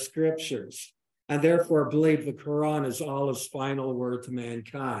corrupted our scriptures, and therefore believe the Quran is Allah's final word to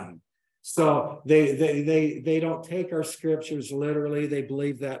mankind. So they don't take our scriptures literally. They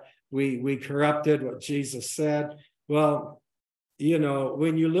believe that we corrupted what Jesus said. Well, you know,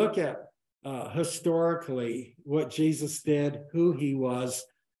 when you look at historically what Jesus did, who he was,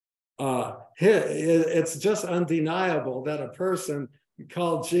 it's just undeniable that a person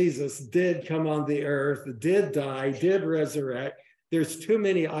called Jesus did come on the earth, did die, did resurrect. There's too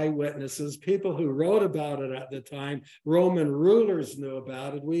many eyewitnesses, people who wrote about it at the time. Roman rulers knew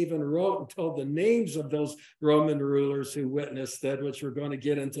about it. We even wrote and told the names of those Roman rulers who witnessed it, which we're going to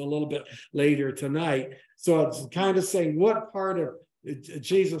get into a little bit later tonight. So it's kind of saying, what part of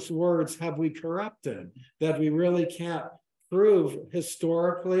Jesus' words have we corrupted that we really can't prove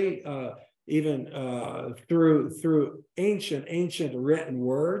historically, even through ancient written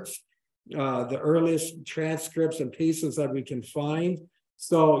words, the earliest transcripts and pieces that we can find.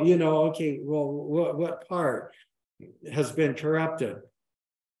 So, you know, okay, well, what part has been corrupted?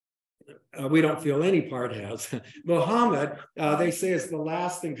 We don't feel any part has. Muhammad, they say, is the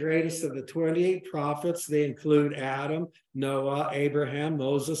last and greatest of the 28 prophets. They include Adam, Noah, Abraham,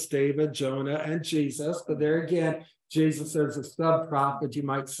 Moses, David, Jonah, and Jesus. But there again, Jesus is a sub-prophet, you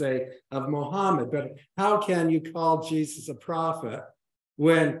might say, of Muhammad. But how can you call Jesus a prophet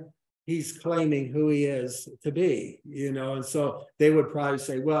when he's claiming who he is to be? You know, and so they would probably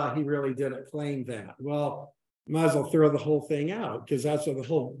say, well, he really didn't claim that. Well, might as well throw the whole thing out, because that's what the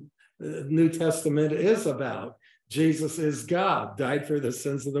whole New Testament is about. Jesus is God, died for the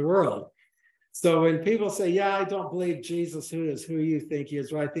sins of the world. So when people say, yeah, I don't believe Jesus who is who you think he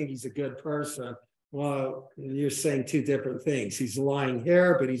is, well, I think he's a good person. Well, you're saying 2 different things. He's lying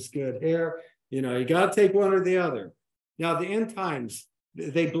here, but he's good here. You know, you got to take one or the other. Now, the end times,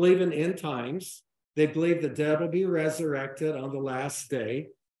 they believe in end times. They believe the dead will be resurrected on the last day.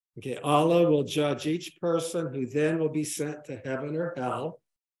 Okay, Allah will judge each person who then will be sent to heaven or hell.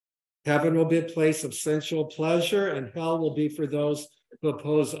 Heaven will be a place of sensual pleasure, and hell will be for those who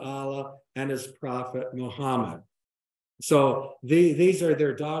oppose Allah and his prophet Muhammad. So these are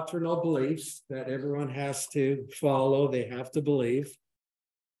their doctrinal beliefs that everyone has to follow. They have to believe.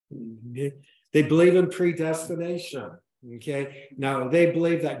 They believe in predestination. Okay. Now they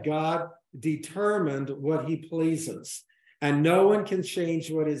believe that God determined what he pleases, and no one can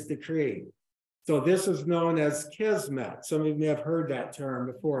change what is decreed. So this is known as kismet. Some of you may have heard that term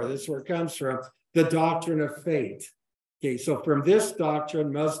before. This is where it comes from, the doctrine of fate. Okay, so from this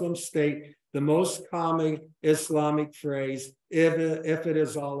doctrine, Muslims state the most common Islamic phrase, if it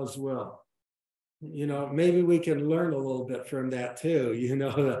is Allah's will. You know, maybe we can learn a little bit from that too, you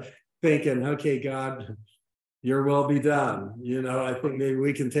know, thinking, okay, God, your will be done. You know, I think maybe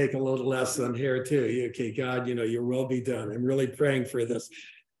we can take a little lesson here too. Okay, God, you know, your will be done. I'm really praying for this.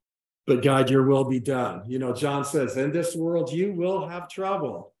 But God, your will be done. You know, John says, in this world, you will have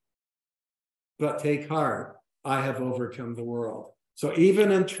trouble, but take heart. I have overcome the world. So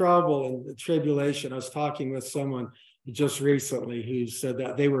even in trouble and tribulation, I was talking with someone just recently who said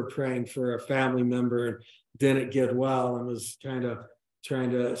that they were praying for a family member and didn't get well, and was kind of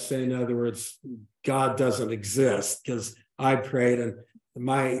trying to say, in other words, God doesn't exist because I prayed and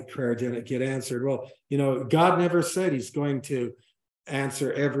my prayer didn't get answered. Well, God never said he's going to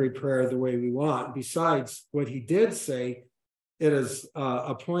answer every prayer the way we want. Besides, what he did say, it is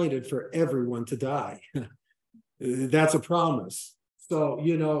appointed for everyone to die. That's a promise. So,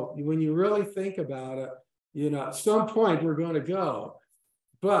 when you really think about it, at some point we're going to go.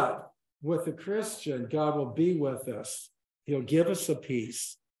 But with a Christian, God will be with us. He'll give us a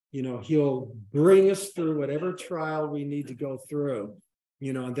peace. He'll bring us through whatever trial we need to go through.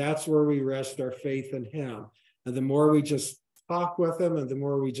 And that's where we rest our faith in him. And the more we just talk with him, and the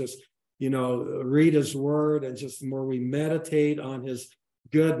more we just, read his word, and just the more we meditate on his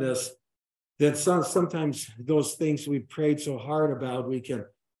goodness, then sometimes those things we prayed so hard about, we can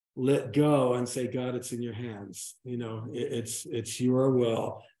let go and say, God, it's in your hands. It's your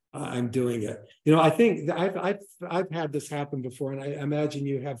will. I'm doing it. I think that I've had this happen before, and I imagine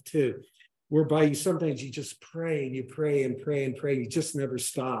you have too, whereby sometimes you just pray and you pray and pray and pray. You just never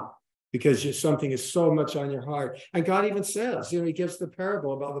stop because something is so much on your heart. And God even says, he gives the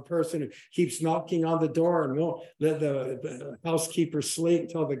parable about the person who keeps knocking on the door and won't let the housekeeper sleep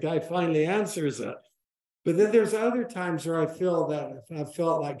until the guy finally answers it. But then there's other times where I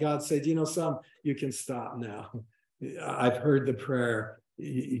felt like God said, you can stop now. I've heard the prayer.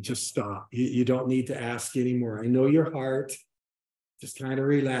 You just stop. You don't need to ask anymore. I know your heart. Just kind of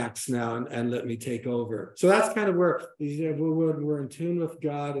relax now and let me take over. So that's kind of where we're in tune with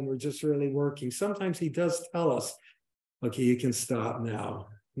God and we're just really working. Sometimes he does tell us, okay, you can stop now.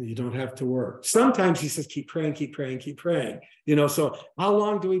 You don't have to work. Sometimes he says, keep praying, keep praying, keep praying. So how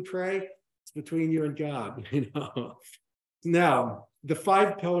long do we pray? It's between you and God. Now, the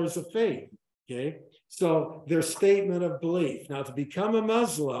 5 pillars of faith, okay? So their statement of belief. Now, to become a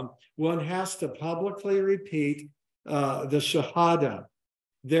Muslim, one has to publicly repeat the Shahada.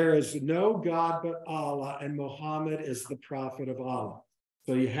 There is no God but Allah, and Muhammad is the prophet of Allah.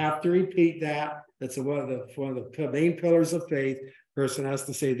 So you have to repeat that. That's one of the main pillars of faith. Person has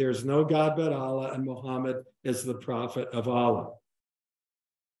to say, there's no God but Allah, and Muhammad is the prophet of Allah.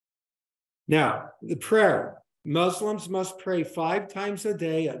 Now, the prayer. Muslims must pray 5 times a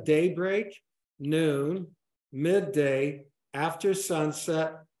day at daybreak, noon, midday, after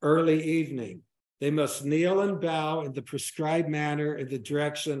sunset, early evening. They must kneel and bow in the prescribed manner in the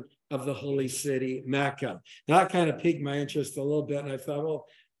direction of the holy city, Mecca. Now, that kind of piqued my interest a little bit, and I thought, well,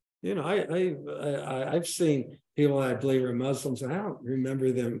 I've seen people that I believe are Muslims, and I don't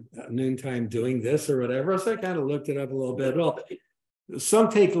remember them at noontime doing this or whatever. So I kind of looked it up a little bit. Well, some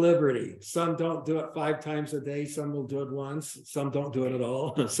take liberty. Some don't do it 5 times a day. Some will do it once. Some don't do it at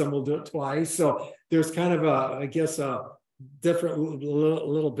all. Some will do it twice. So there's kind of a different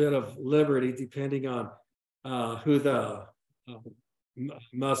little bit of liberty depending on who the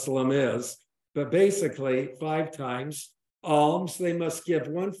Muslim is. But basically, 5 times. Alms, they must give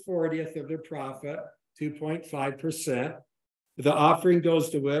 1/40 of their profit, 2.5%. The offering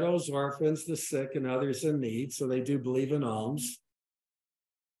goes to widows, orphans, the sick, and others in need. So they do believe in alms.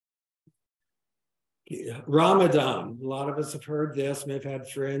 Ramadan, a lot of us have heard this, may have had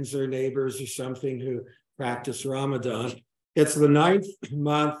friends or neighbors or something who practice Ramadan. It's the 9th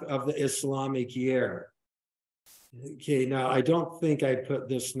month of the Islamic year. Okay, now I don't think I put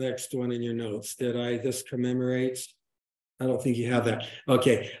this next one in your notes, did I? This commemorates. I don't think you have that.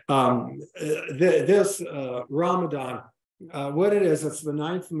 Okay, this Ramadan, what it is, it's the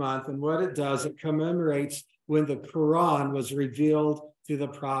 9th month, and what it does, it commemorates when the Quran was revealed to the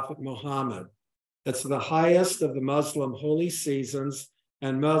Prophet Muhammad. It's the highest of the Muslim holy seasons,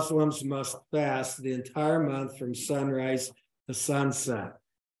 and Muslims must fast the entire month from sunrise to sunset.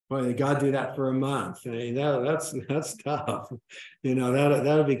 Boy, they got to do that for a month. I mean, that's tough.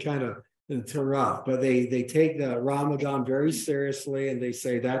 That'll be kind of too rough. But they take the Ramadan very seriously, and they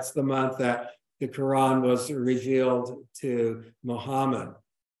say that's the month that the Quran was revealed to Muhammad.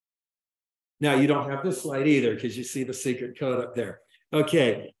 Now, you don't have this slide either because you see the secret code up there.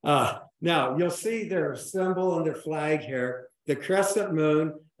 Okay, now you'll see their symbol and their flag here. The crescent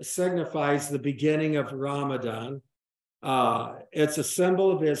moon signifies the beginning of Ramadan. It's a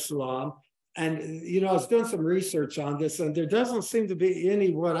symbol of Islam. And, I was doing some research on this, and there doesn't seem to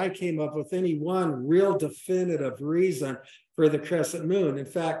be what I came up with, any one real definitive reason for the crescent moon. In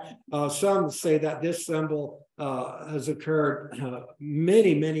fact, some say that this symbol has occurred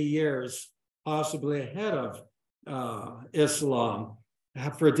many, many years, possibly ahead of Islam,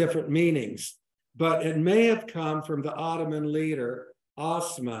 for different meanings. But it may have come from the Ottoman leader,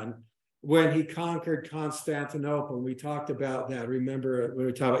 Osman, when he conquered Constantinople. We talked about that. Remember when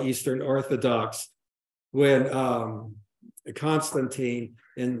we talked about Eastern Orthodox, when Constantine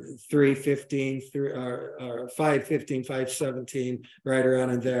in 315 or 515, 517, right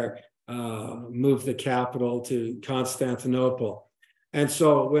around in there, moved the capital to Constantinople. And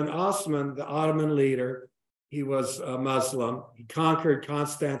so when Osman, the Ottoman leader, he was a Muslim, he conquered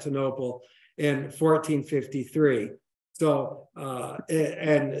Constantinople in 1453. So,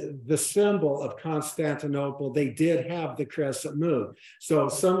 and the symbol of Constantinople, they did have the crescent moon. So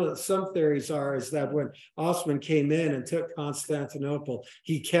some theories is that when Osman came in and took Constantinople,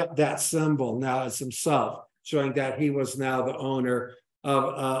 he kept that symbol now as himself, showing that he was now the owner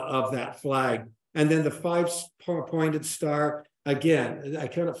of that flag. And then the five-pointed star, again, I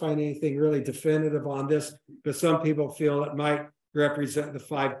couldn't find anything really definitive on this, but some people feel it might represent the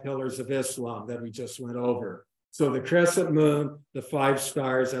 5 pillars of Islam that we just went over. So the crescent moon, the 5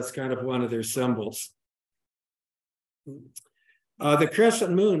 stars, that's kind of one of their symbols. The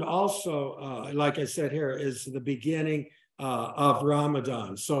crescent moon also, like I said here, is the beginning of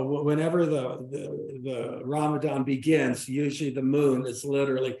Ramadan. So whenever the Ramadan begins, usually the moon is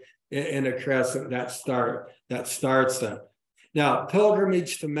literally in a crescent that starts it. Now,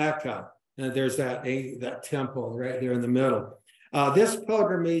 pilgrimage to Mecca, and there's that temple right there in the middle. This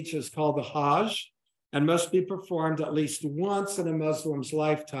pilgrimage is called the Hajj, and must be performed at least once in a Muslim's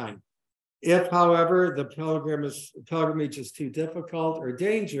lifetime. If, however, the pilgrimage is too difficult or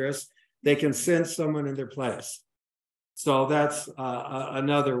dangerous, they can send someone in their place. So that's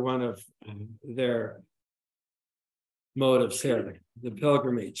another one of their motives here, the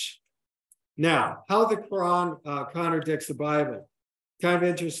pilgrimage. Now, how the Quran contradicts the Bible. Kind of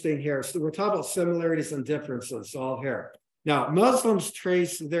interesting here. So we're talking about similarities and differences all here. Now, Muslims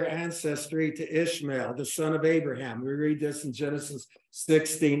trace their ancestry to Ishmael, the son of Abraham. We read this in Genesis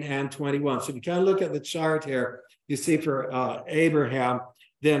 16 and 21. So if you kind of look at the chart here, you see for Abraham,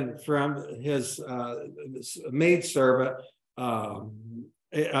 then from his maidservant,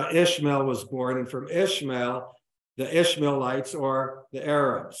 Ishmael was born, and from Ishmael, the Ishmaelites or the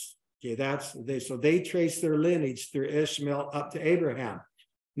Arabs. Okay, so they trace their lineage through Ishmael up to Abraham.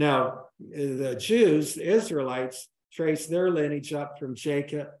 Now, the Jews, the Israelites, trace their lineage up from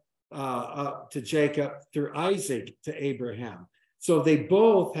Jacob up to Jacob through Isaac to Abraham. So they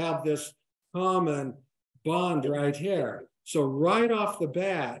both have this common bond right here. So right off the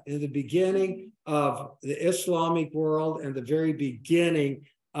bat, in the beginning of the Islamic world and the very beginning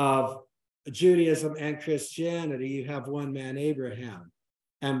of Judaism and Christianity, you have one man, Abraham.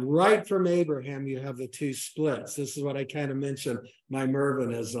 And right from Abraham, you have the 2 splits. This is what I kind of mentioned, my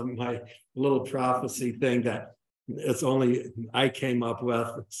Mervinism, my little prophecy thing that it's only I came up with,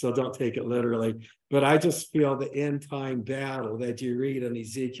 so don't take it literally. But I just feel the end time battle that you read in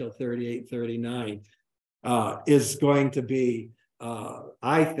Ezekiel 38, 39 is going to be,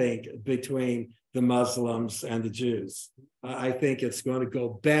 I think, between the Muslims and the Jews. I think it's going to go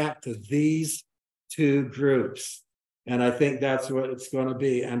back to these 2 groups. And I think that's what it's going to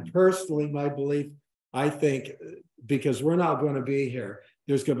be. And personally, my belief, I think, because we're not going to be here,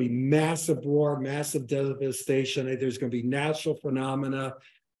 there's going to be massive war, massive devastation. There's going to be natural phenomena,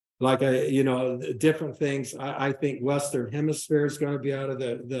 like different things. I think Western Hemisphere is going to be out of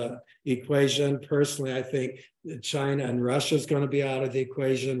the equation. Personally, I think China and Russia is going to be out of the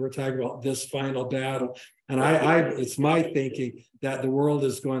equation. We're talking about this final battle, and it's my thinking that the world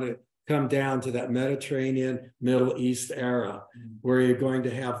is going to come down to that Mediterranean Middle East era, where you're going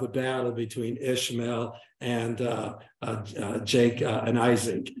to have the battle between Ishmael and Jake and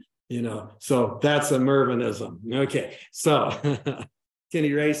Isaac, so that's a Mervinism. Okay, so can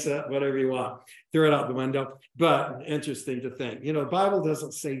erase it, whatever you want, throw it out the window. But interesting to think, the Bible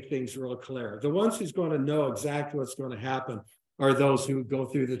doesn't say things real clear. The ones who's going to know exactly what's going to happen are those who go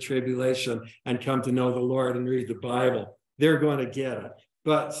through the tribulation and come to know the Lord and read the Bible. They're going to get it.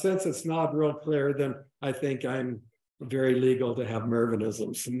 But since it's not real clear, then I think I'm very legal to have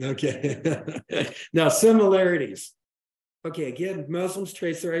Mervinisms. Okay. Now, similarities. Okay, again, Muslims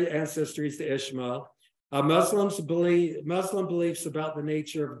trace their ancestries to Ishmael. Muslim beliefs about the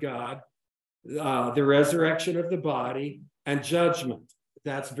nature of God, the resurrection of the body, and judgment.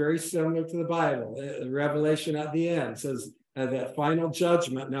 That's very similar to the Bible. Revelation at the end says that final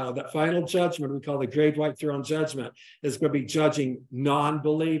judgment. Now, that final judgment we call the Great White Throne Judgment is going to be judging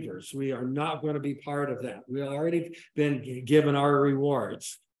non-believers. We are not going to be part of that. We've already been given our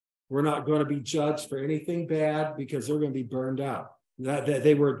rewards. We're not going to be judged for anything bad because they're going to be burned out. That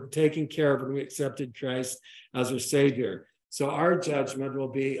they were taken care of when we accepted Christ as our Savior. So our judgment will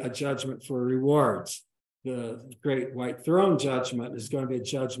be a judgment for rewards. the great white throne judgment is going to be a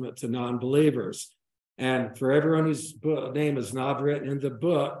judgment to non-believers. And for everyone whose name is not written in the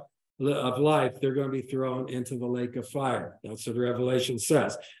book of life, they're going to be thrown into the lake of fire. That's what Revelation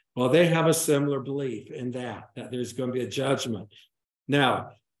says. Well, they have a similar belief in that there's going to be a judgment.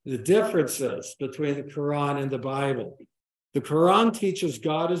 Now, the differences between the Quran and the Bible. The Quran teaches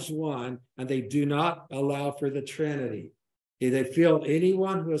God is one, and they do not allow for the Trinity. They feel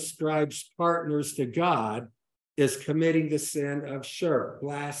anyone who ascribes partners to God is committing the sin of shirk,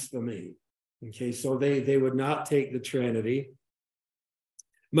 blasphemy. Okay, so they would not take the Trinity.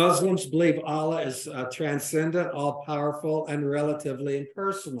 Muslims believe Allah is transcendent, all-powerful, and relatively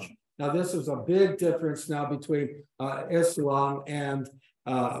impersonal. Now, this is a big difference now between Islam and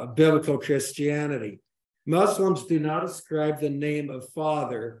biblical Christianity. Muslims do not ascribe the name of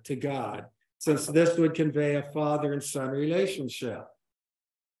Father to God, since this would convey a father and son relationship.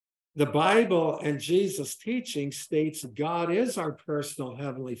 The Bible and Jesus' teaching states God is our personal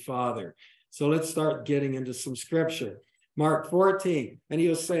heavenly Father. So let's start getting into some scripture. Mark 14, and he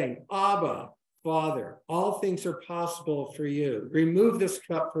was saying, Abba, Father, all things are possible for you. Remove this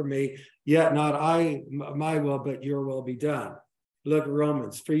cup from me, yet not my will, but your will be done. Look at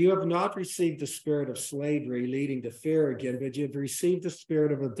Romans. For you have not received the spirit of slavery leading to fear again, but you have received the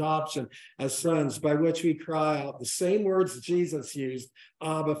spirit of adoption as sons, by which we cry out the same words Jesus used,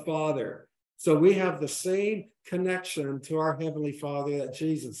 Abba, Father. So we have the same connection to our Heavenly Father that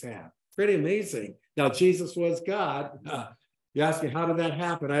Jesus had. Pretty amazing. Now, Jesus was God. You ask me, how did that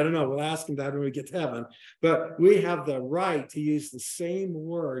happen? I don't know. We'll ask him that when we get to heaven. But we have the right to use the same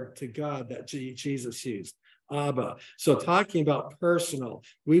word to God that Jesus used. Abba. So talking about personal,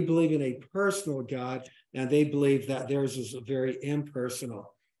 we believe in a personal God, and they believe that theirs is very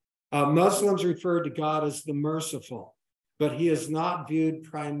impersonal. Muslims refer to God as the merciful, but he is not viewed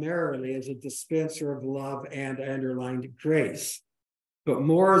primarily as a dispenser of love and underlined grace, but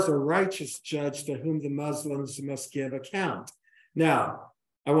more as a righteous judge to whom the Muslims must give account. Now,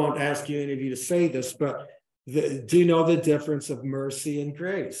 I won't ask you any of you to say this, but do you know the difference of mercy and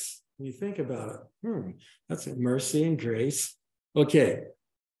grace? When you think about it, that's it, mercy and grace. Okay,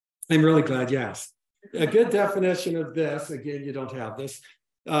 I'm really glad you asked. A good definition of this, again, you don't have this,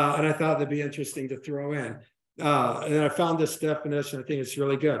 and I thought that'd be interesting to throw in. And I found this definition, I think it's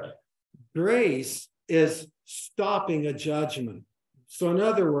really good. Grace is stopping a judgment. So in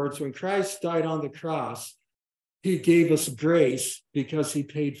other words, when Christ died on the cross, he gave us grace because he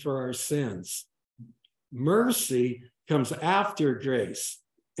paid for our sins. Mercy comes after grace.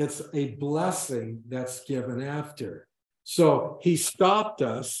 It's a blessing that's given after. So he stopped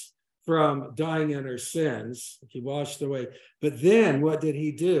us from dying in our sins. He washed away. But then what did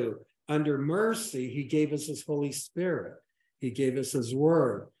he do? Under mercy, he gave us his Holy Spirit. He gave us his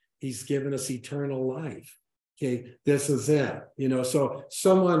word. He's given us eternal life. Okay, this is it. You know, so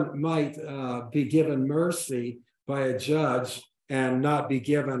someone might be given mercy by a judge and not be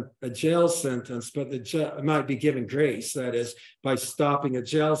given a jail sentence, but the judge might be given grace, that is, by stopping a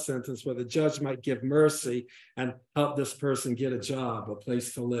jail sentence, where the judge might give mercy and help this person get a job, a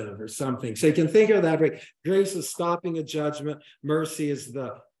place to live, or something. So you can think of it that way. Grace is stopping a judgment. Mercy is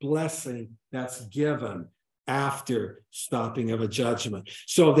the blessing that's given after stopping of a judgment.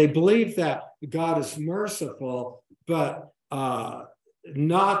 So they believe that God is merciful, but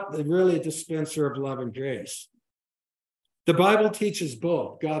not really a dispenser of love and grace. The Bible teaches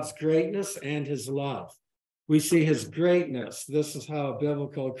both God's greatness and his love. We see his greatness. This is how a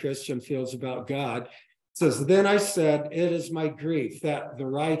biblical Christian feels about God. It says, then I said, it is my grief that the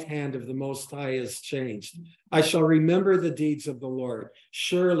right hand of the Most High is changed. I shall remember the deeds of the Lord.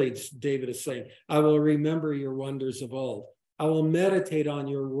 Surely, David is saying, I will remember your wonders of old. I will meditate on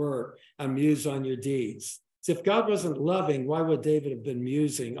your work and muse on your deeds. So if God wasn't loving, why would David have been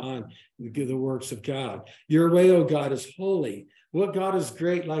musing on the works of God? Your way, O God, is holy. What God is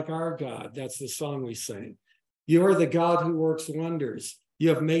great like our God? That's the song we sing. You are the God who works wonders. You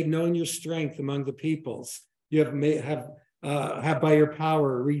have made known your strength among the peoples. You have by your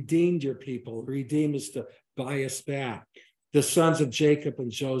power redeemed your people. Redeem is to buy us back. The sons of Jacob and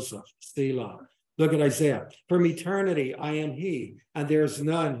Joseph, Selah. Look at Isaiah. From eternity I am he, and there is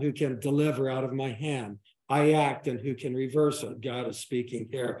none who can deliver out of my hand. I act, and who can reverse it? God is speaking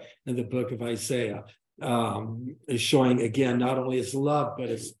here in the book of Isaiah, is showing again not only his love, but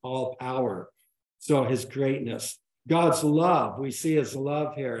his all power. So his greatness. God's love, we see his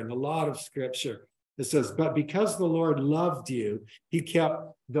love here in a lot of scripture. It says, but because the Lord loved you, he kept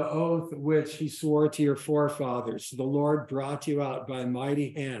the oath which he swore to your forefathers. The Lord brought you out by a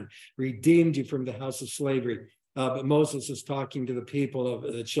mighty hand, redeemed you from the house of slavery. but Moses is talking to the people of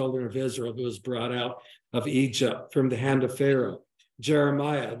the children of Israel who was brought out of Egypt from the hand of Pharaoh.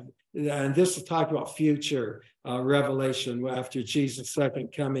 Jeremiah, and this is talking about future revelation after Jesus'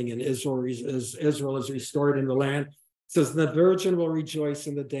 second coming and Israel is restored in the land. It says, the virgin will rejoice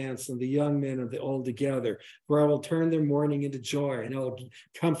in the dance, and the young men and the old together, for I will turn their mourning into joy, and I will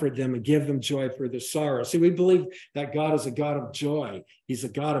comfort them and give them joy for their sorrow. See, we believe that God is a God of joy. He's a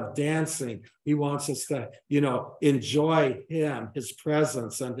God of dancing. He wants us to, enjoy him, his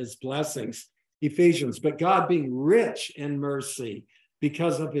presence, and his blessings. Ephesians, but God being rich in mercy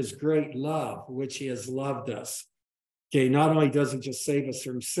because of his great love, which he has loved us. Okay, not only does he just save us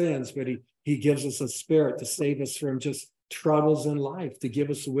from sins, but he gives us a spirit to save us from just troubles in life, to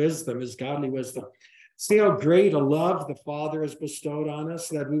give us wisdom, his godly wisdom. See how great a love the Father has bestowed on us,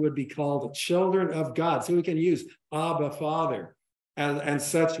 that we would be called the children of God. So we can use Abba, Father, and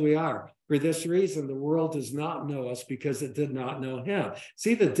such we are. For this reason, the world does not know us because it did not know him.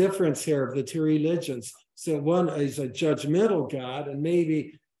 See the difference here of the two religions. So one is a judgmental God, and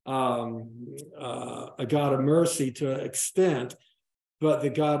maybe a God of mercy to an extent, but the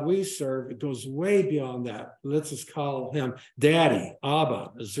God we serve, it goes way beyond that. Let's just call him Daddy.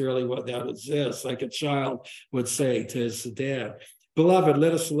 Abba is really what that is, like a child would say to his dad. Beloved,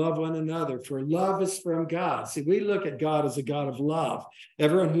 let us love one another, for love is from God. See, we look at God as a God of love.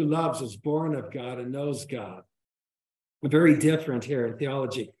 Everyone who loves is born of God and knows God. Very different here in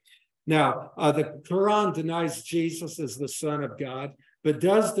theology. Now, the Quran denies Jesus as the Son of God, but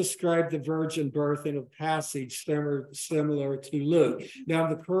does describe the virgin birth in a passage similar to Luke. Now,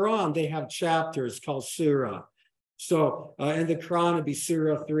 in the Quran, they have chapters called surah. So in the Quran, it'd be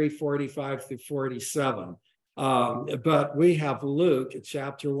Surah 3:45 through 47. But we have Luke,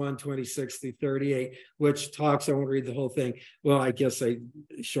 chapter 1, 26 through 38, which talks, I won't read the whole thing. Well, I guess I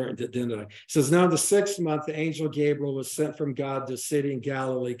shortened it, didn't I? It says, now in the 6th month, the angel Gabriel was sent from God to a city in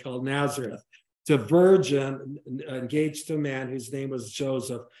Galilee called Nazareth, to a virgin engaged to a man whose name was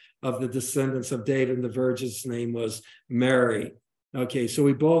Joseph, of the descendants of David, and the virgin's name was Mary. Okay, so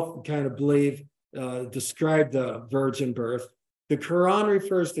we both kind of believe, describe the virgin birth. The Quran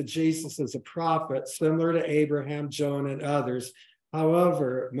refers to Jesus as a prophet, similar to Abraham, Jonah, and others.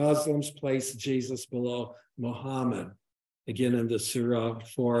 However, Muslims place Jesus below Muhammad, again in the Surah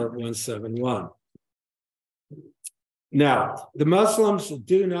 4171. Now, the Muslims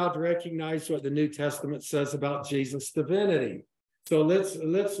do not recognize what the New Testament says about Jesus' divinity. So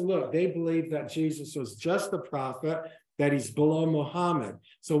let's look. They believe that Jesus was just a prophet, that he's below Muhammad.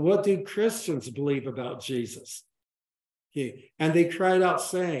 So what do Christians believe about Jesus? Okay. And they cried out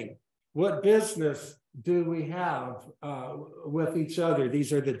saying, what business do we have with each other?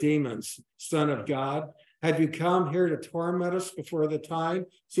 These are the demons, Son of God. Have you come here to torment us before the time?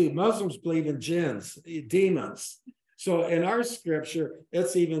 See, Muslims believe in jinns, demons. So in our scripture,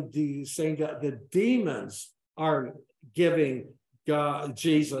 it's even saying that the demons are giving God,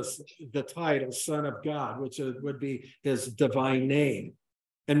 Jesus, the title Son of God, which would be his divine name.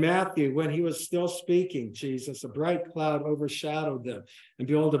 In Matthew, when he was still speaking, Jesus, a bright cloud overshadowed them. And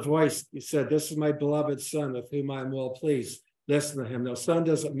behold, a voice, he said, this is my beloved son with whom I am well pleased. Listen to him. Now, son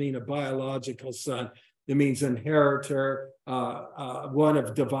doesn't mean a biological son. It means inheritor, one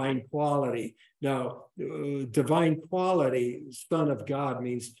of divine quality. Now, divine quality, Son of God,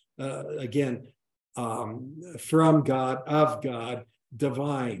 means, again, from God, of God,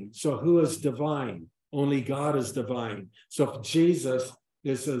 divine. So who is divine? Only God is divine. So if Jesus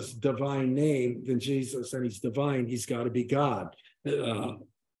is his divine name, then Jesus, and he's divine, he's got to be God.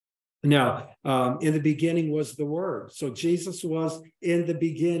 Now, in the beginning was the Word. So Jesus was in the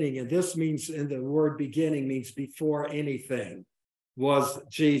beginning, and this means, in the word beginning means before anything was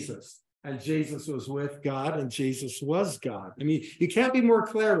Jesus. And Jesus was with God, and Jesus was God. I mean, you can't be more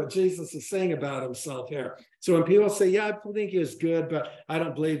clear what Jesus is saying about himself here. So when people say, yeah, I think he is good, but I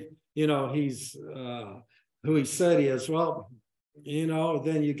don't believe, he's who he said he is. Well,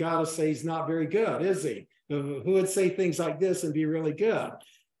 then you got to say he's not very good, is he? Who would say things like this and be really good?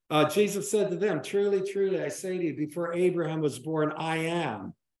 Jesus said to them, truly, truly, I say to you, before Abraham was born, I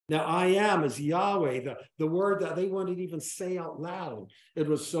am. Now, I am is Yahweh, the word that they wouldn't even say out loud. It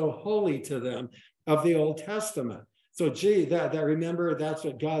was so holy to them of the Old Testament. So, remember, that's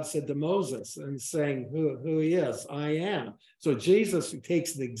what God said to Moses and saying who he is, I am. So Jesus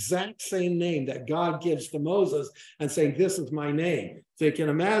takes the exact same name that God gives to Moses and saying, this is my name. So you can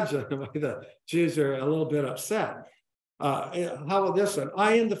imagine why the Jews are a little bit upset. How about this one?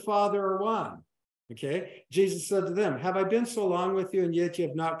 I and the Father are one. Okay. Jesus said to them, have I been so long with you, and yet you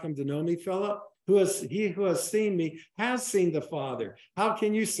have not come to know me, Philip? He who has seen me has seen the Father. How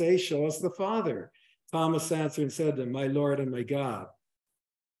can you say, show us the Father? Thomas answered and said to him, my Lord and my God.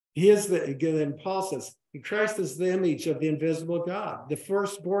 He is then Paul says, Christ is the image of the invisible God, the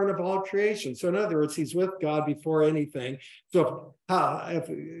firstborn of all creation. So in other words, he's with God before anything. So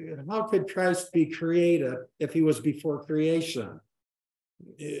how could Christ be created if he was before creation?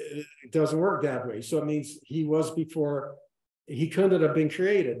 It doesn't work that way. So it means he was before, he couldn't have been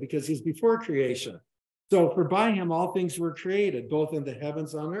created because he's before creation. So for by him all things were created, both in the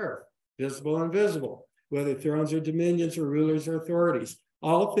heavens and on earth, visible and invisible, whether thrones or dominions or rulers or authorities.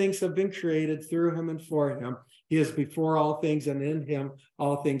 All things have been created through him and for him. He is before all things, and in him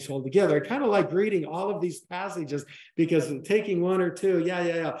all things hold together. I kind of like reading all of these passages because taking one or two,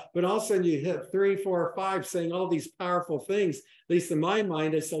 but all of a sudden you hit 3, 4, 5 saying all these powerful things. At least in my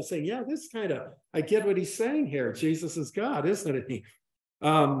mind, I start saying, yeah, this kind of, I get what he's saying here. Jesus is God, isn't he?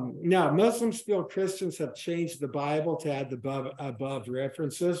 Now, Muslims feel Christians have changed the Bible to add the above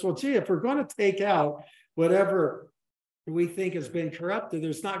references. Well, gee, if we're going to take out whatever we think has been corrupted,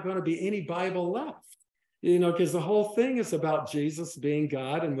 there's not going to be any Bible left, because the whole thing is about Jesus being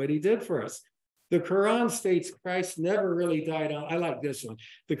God and what he did for us. The Quran states Christ never really died on, I like this one.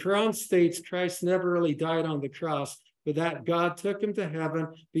 The Quran states Christ never really died on the cross, but that God took him to heaven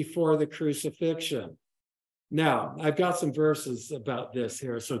before the crucifixion. Now, I've got some verses about this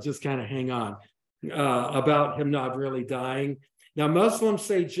here, so just kind of hang on, about him not really dying. Now, Muslims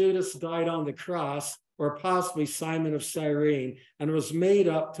say Judas died on the cross, or possibly Simon of Cyrene, and was made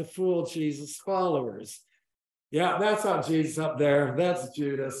up to fool Jesus' followers. Yeah, that's not Jesus up there. That's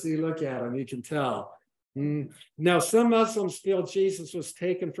Judas. See, look at him. You can tell. Now, some Muslims feel Jesus was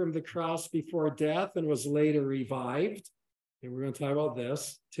taken from the cross before death and was later revived. And we're going to talk about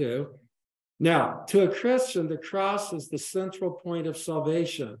this too. Now, to a Christian, the cross is the central point of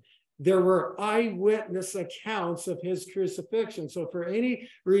salvation. There were eyewitness accounts of his crucifixion. So for any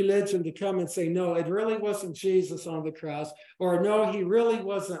religion to come and say, no, it really wasn't Jesus on the cross, or no, he really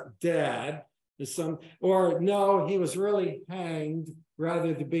wasn't dead, or no, he was really hanged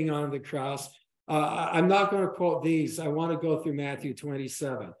rather than being on the cross. I'm not going to quote these. I want to go through Matthew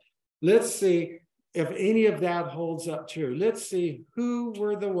 27. Let's see if any of that holds up true. Let's see who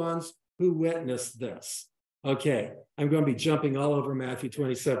were the ones who witnessed this. Okay, I'm going to be jumping all over Matthew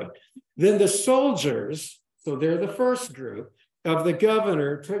 27. Then the soldiers, so they're the first group, of the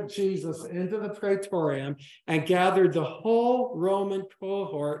governor took Jesus into the praetorium and gathered the whole Roman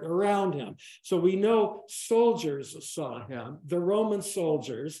cohort around him. So we know soldiers saw him, the Roman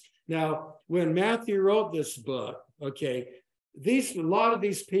soldiers. Now, when Matthew wrote this book, okay, a lot of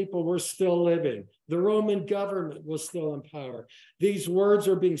these people were still living. The Roman government was still in power. These words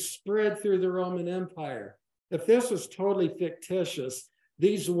are being spread through the Roman Empire. If this was totally fictitious,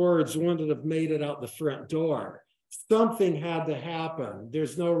 these words wouldn't have made it out the front door. Something had to happen.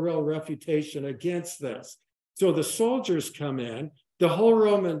 There's no real refutation against this. So the soldiers come in, the whole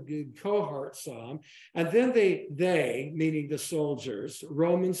Roman cohort saw him, and then they, meaning the soldiers,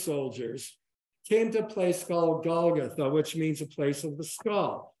 Roman soldiers, came to a place called Golgotha, which means a place of the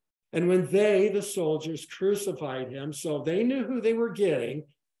skull. And when the soldiers, crucified him, so they knew who they were getting,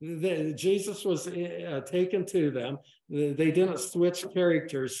 Jesus was taken to them. They didn't switch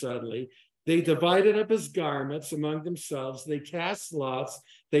characters suddenly. They divided up his garments among themselves. They cast lots.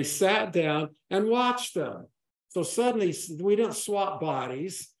 They sat down and watched them. So suddenly, we didn't swap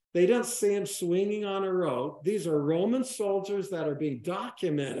bodies. They didn't see him swinging on a rope. These are Roman soldiers that are being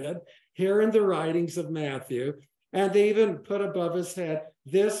documented here in the writings of Matthew. And they even put above his head,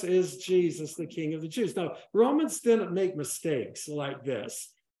 this is Jesus, the King of the Jews. Now, Romans didn't make mistakes like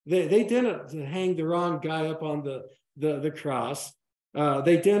this. They didn't hang the wrong guy up on the cross.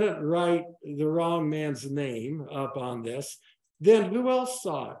 They didn't write the wrong man's name up on this. Then who else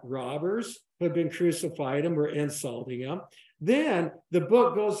saw it? Robbers who had been crucified and were insulting him. Then the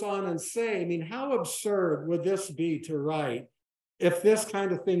book goes on and say, I mean, how absurd would this be to write if this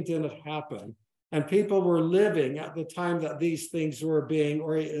kind of thing didn't happen? And people were living at the time that these things were being,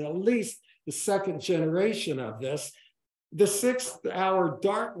 or at least the second generation of this. The 6th hour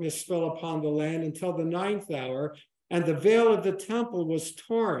darkness fell upon the land until the 9th hour, and the veil of the temple was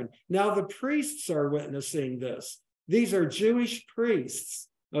torn. Now the priests are witnessing this. These are Jewish priests,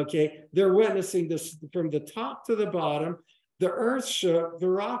 okay? They're witnessing this from the top to the bottom. The earth shook, the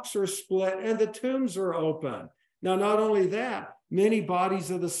rocks were split, and the tombs were open. Now, not only that, many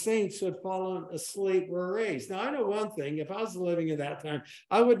bodies of the saints who had fallen asleep were raised. Now, I know one thing. If I was living in that time,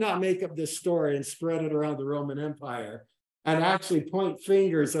 I would not make up this story and spread it around the Roman Empire and actually point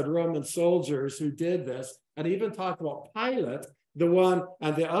fingers at Roman soldiers who did this, and even talk about Pilate, the one,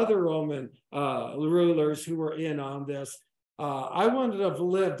 and the other Roman rulers who were in on this. I wouldn't have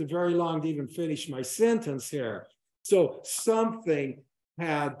lived very long to even finish my sentence here. So something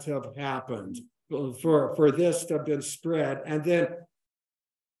had to have happened for this to have been spread. And then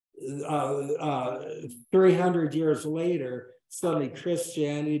 300 years later, suddenly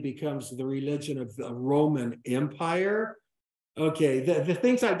Christianity becomes the religion of the Roman Empire. Okay, the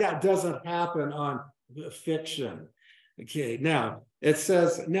things like that doesn't happen on fiction. Okay, now it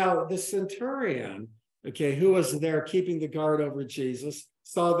says, now the centurion, okay, who was there keeping the guard over Jesus,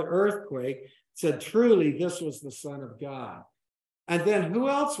 saw the earthquake, said, truly, this was the Son of God. And then who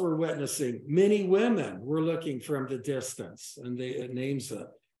else were witnessing? Many women were looking from the distance, and it names it.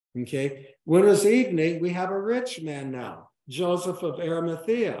 Okay, when it was evening, we have a rich man now, Joseph of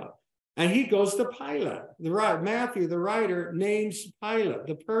Arimathea, and he goes to Pilate. Matthew, the writer, names Pilate,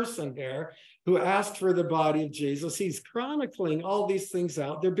 the person here who asked for the body of Jesus. He's chronicling all these things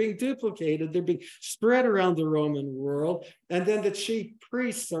out. They're being duplicated. They're being spread around the Roman world. And then the chief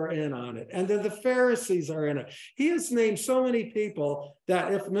priests are in on it. And then the Pharisees are in it. He has named so many people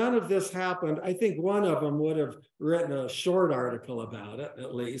that if none of this happened, I think one of them would have written a short article about it,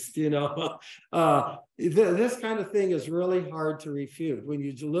 at least, you know. This kind of thing is really hard to refute when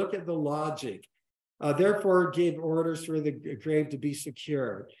you look at the logic. Therefore, gave orders for the grave to be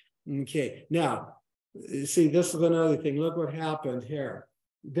secured. Okay, now, see, this is another thing. Look what happened here.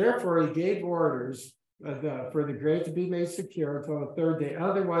 Therefore, he gave orders for the grave to be made secure until the third day.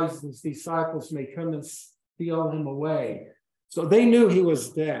 Otherwise, his disciples may come and steal him away. So they knew he was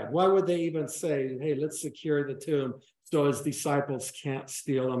dead. Why would they even say, hey, let's secure the tomb so his disciples can't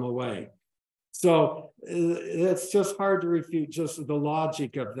steal him away? So it's just hard to refute just the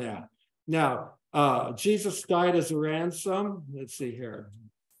logic of that. Now, Jesus died as a ransom. Let's see here.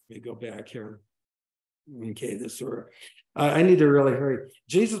 Let me go back here. Okay, I need to really hurry.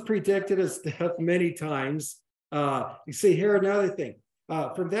 Jesus predicted his death many times. You see here another thing.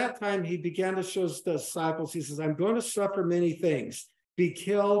 From that time, he began to show his disciples, he says, I'm going to suffer many things, be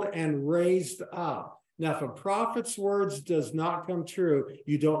killed and raised up. Now, if a prophet's words does not come true,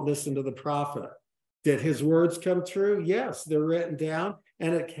 you don't listen to the prophet. Did his words come true? Yes, they're written down,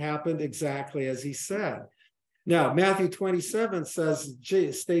 and it happened exactly as he said. Now, Matthew 27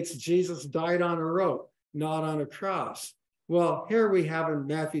 states Jesus died on a rope, not on a cross. Well, here we have in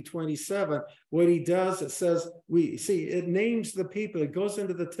Matthew 27, what he does, it says, it names the people. It goes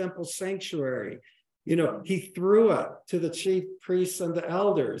into the temple sanctuary. You know, he threw it to the chief priests and the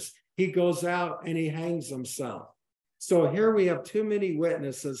elders. He goes out and he hangs himself. So here we have too many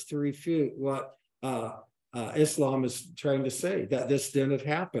witnesses to refute what Islam is trying to say, that this didn't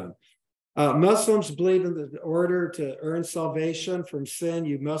happen. Muslims believe in the order to earn salvation from sin,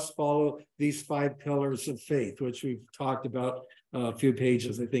 you must follow these 5 pillars of faith, which we've talked about a few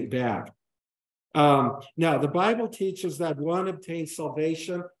pages, I think, back. Now, the Bible teaches that one obtains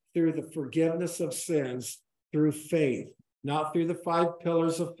salvation through the forgiveness of sins through faith, not through the 5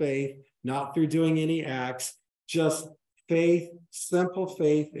 pillars of faith, not through doing any acts, just faith, simple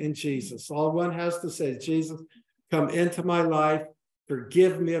faith in Jesus. All one has to say is, Jesus, come into my life.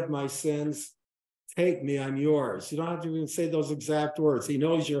 Forgive me of my sins. Take me, I'm yours. You don't have to even say those exact words. He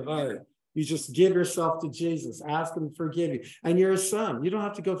knows your heart. You just give yourself to Jesus. Ask him to forgive you. And you're a son. You don't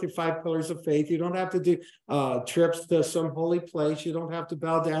have to go through 5 pillars of faith. You don't have to do trips to some holy place. You don't have to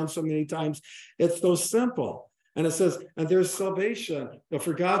bow down so many times. It's so simple. And it says, and there's salvation. But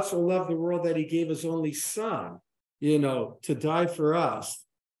for God so loved the world that he gave his only son, you know, to die for us.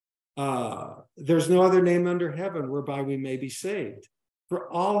 There's no other name under heaven whereby we may be saved. For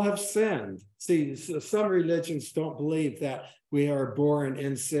all have sinned. See, some religions don't believe that we are born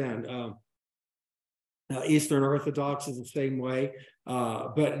in sin. Eastern Orthodox is the same way.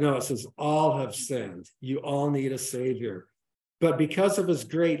 But no, it says all have sinned. You all need a savior. But because of his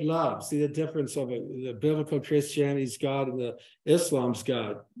great love, see the difference of it, the biblical Christianity's God and the Islam's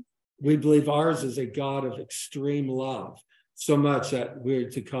God. We believe ours is a God of extreme love, so much that we're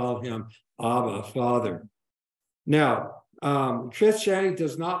to call him Abba, Father. Now, Christianity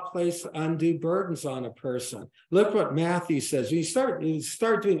does not place undue burdens on a person. Look what Matthew says. You start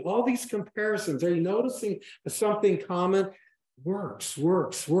doing all these comparisons. Are you noticing something common? Works.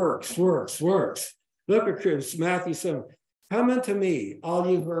 Look at Matthew 7. Come unto me, all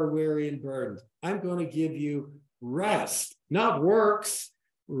you who are weary and burdened. I'm going to give you rest, not works,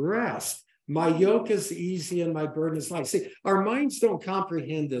 rest. My yoke is easy and my burden is light. See, our minds don't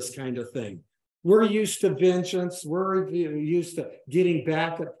comprehend this kind of thing. We're used to vengeance. We're used to getting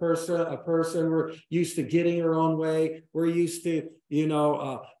back at a person. We're used to getting our own way. We're used to,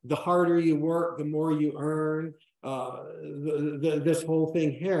 the harder you work, the more you earn. This whole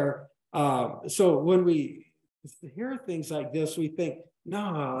thing here. So when we hear things like this, we think,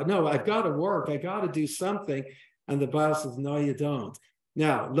 no, I've got to work, I got to do something. And the Bible says, no, you don't.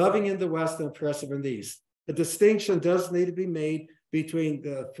 Now, loving in the West and oppressive in the East. A distinction does need to be made between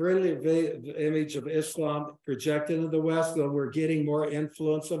the friendly image of Islam projected in the West, though we're getting more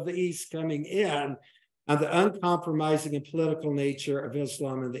influence of the East coming in, and the uncompromising and political nature of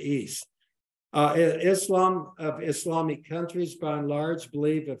Islam in the East. Islam of Islamic countries, by and large,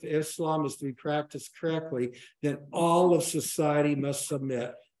 believe if Islam is to be practiced correctly, then all of society must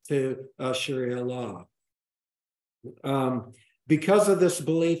submit to Sharia law. Because of this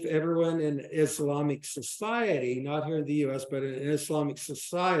belief, everyone in Islamic society, not here in the US, but in Islamic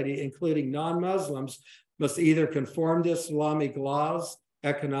society, including non-Muslims, must either conform to Islamic laws,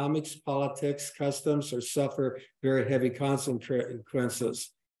 economics, politics, customs, or suffer very heavy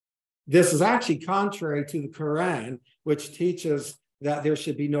consequences. This is actually contrary to the Quran, which teaches that there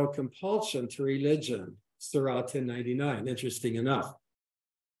should be no compulsion to religion. Surah 1099, interesting enough.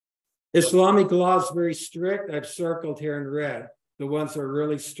 Islamic law is very strict. I've circled here in red the ones that are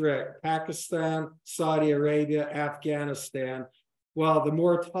really strict: Pakistan, Saudi Arabia, Afghanistan. While the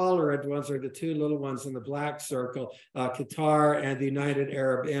more tolerant ones are the two little ones in the black circle, Qatar and the United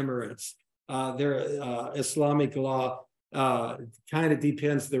Arab Emirates. Their Islamic law kind of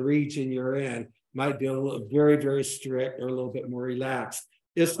depends the region you're in. Might be a little, very, very strict or a little bit more relaxed.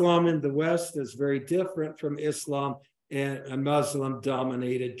 Islam in the West is very different from Islam in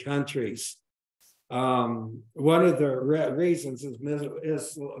Muslim-dominated countries. One of the reasons is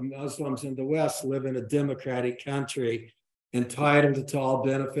Muslims in the West live in a democratic country, entitled to all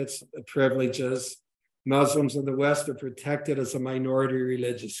benefits, privileges. Muslims in the West are protected as a minority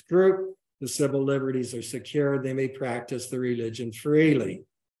religious group. The civil liberties are secure. They may practice the religion freely.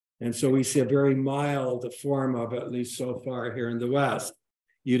 And so we see a very mild form of it, at least so far here in the West.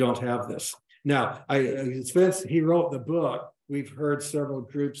 You don't have this. Now, since he wrote the book, we've heard several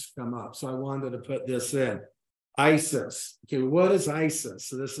groups come up. So I wanted to put this in. ISIS. Okay, what is ISIS?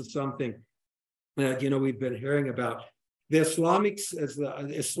 So this is something that, we've been hearing about. The Islamic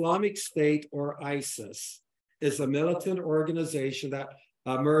State, or ISIS, is a militant organization that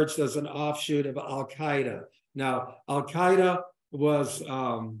emerged as an offshoot of Al-Qaeda. Now, Al-Qaeda was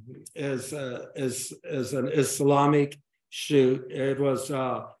is an Islamic shoot. It was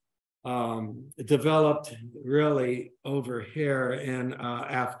developed really over here in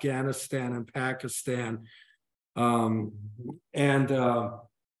Afghanistan and Pakistan,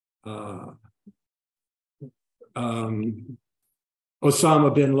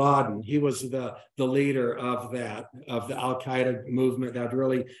 Osama bin Laden, he was the leader of the Al-Qaeda movement that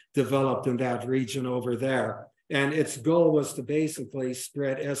really developed in that region over there. And its goal was to basically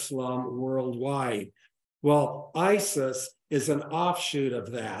spread Islam worldwide. Well, ISIS is an offshoot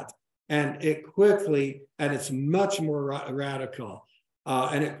of that. And it's much more radical.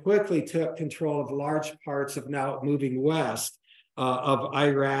 And it quickly took control of large parts of now moving west of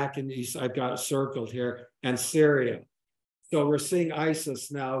Iraq, and I've got it circled here, and Syria. So we're seeing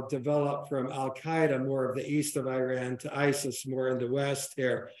ISIS now develop from Al-Qaeda, more of the east of Iran, to ISIS more in the west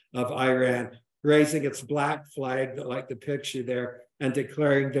here of Iran, raising its black flag, like the picture there, and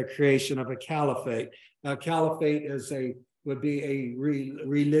declaring the creation of a caliphate. A caliphate would be a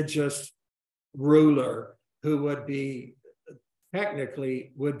religious ruler who would be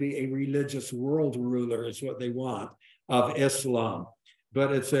technically a religious world ruler, is what they want, of Islam.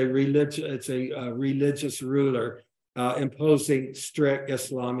 But it's a religious ruler imposing strict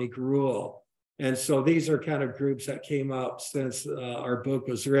Islamic rule. And so these are kind of groups that came up since our book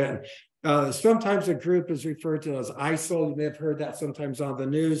was written. Sometimes a group is referred to as ISIL. You may have heard that sometimes on the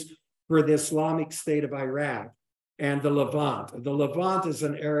news, for the Islamic State of Iraq and the Levant. The Levant is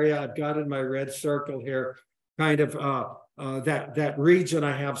an area, I've got in my red circle here, kind of that region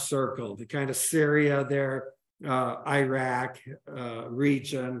I have circled, the kind of Syria there, Iraq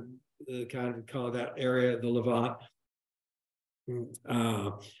region, kind of call that area the Levant.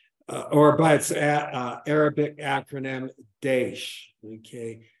 Or by its Arabic acronym, Daesh.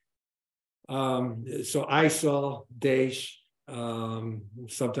 Okay. So ISIL, Daesh,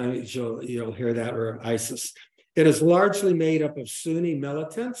 sometimes you'll hear that, or ISIS. It is largely made up of Sunni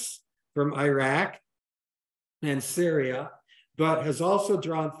militants from Iraq and Syria, but has also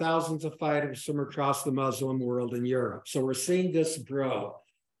drawn thousands of fighters from across the Muslim world in Europe. So we're seeing this grow.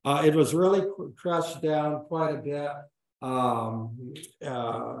 It was really crushed down quite a bit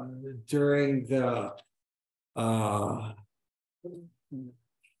during the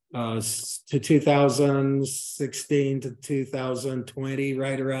to 2016 to 2020,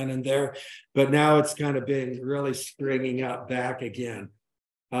 right around in there. But now it's kind of been really springing up back again.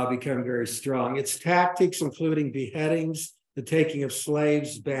 become very strong. Its tactics, including beheadings, the taking of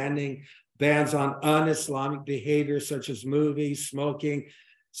slaves, bans on un-Islamic behavior such as movies, smoking,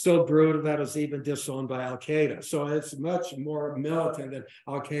 so brutal that it was even disowned by Al-Qaeda. So it's much more militant than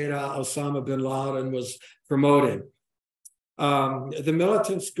Al-Qaeda, Osama bin Laden was promoting. The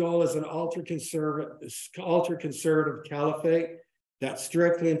militant's goal is an ultra-conservative caliphate that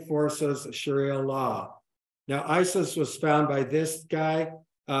strictly enforces Sharia law. Now, ISIS was found by this guy,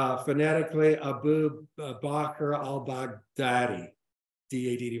 phonetically Abu Bakr al-Baghdadi,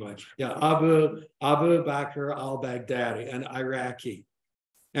 D-A-D-D-Y. Yeah, Abu Bakr al-Baghdadi, an Iraqi.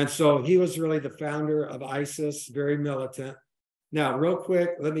 And so he was really the founder of ISIS, very militant. Now, real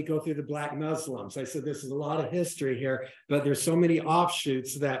quick, let me go through the Black Muslims. I said this is a lot of history here, but there's so many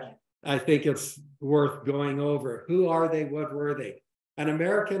offshoots that I think it's worth going over. Who are they? What were they? An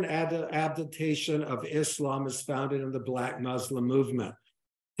American adaptation of Islam is founded in the Black Muslim movement.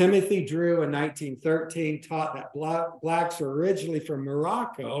 Timothy Drew in 1913 taught that blacks were originally from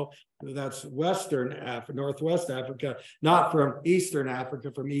Morocco, that's Western Africa, Northwest Africa, not from Eastern Africa,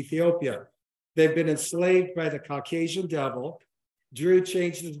 from Ethiopia. They've been enslaved by the Caucasian devil. Drew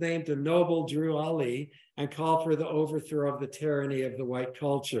changed his name to Noble Drew Ali and called for the overthrow of the tyranny of the white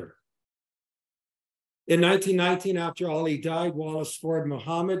culture. In 1919, after Ali died, Wallace Ford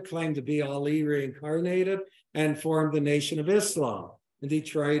Muhammad claimed to be Ali reincarnated and formed the Nation of Islam in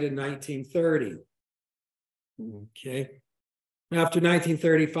Detroit in 1930. Okay. After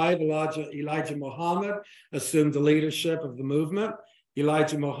 1935, Elijah Muhammad assumed the leadership of the movement.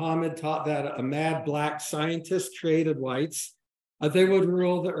 Elijah Muhammad taught that a mad black scientist created whites. They would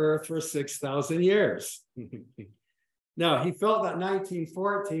rule the earth for 6,000 years. Now, he felt that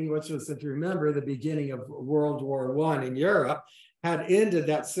 1914, which was, if you remember, the beginning of World War I in Europe, had ended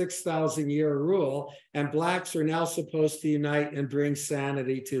that 6,000-year rule, and blacks are now supposed to unite and bring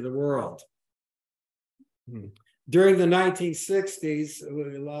sanity to the world. During the 1960s,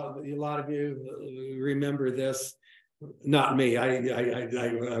 a lot of you remember this. Not me. I wouldn't have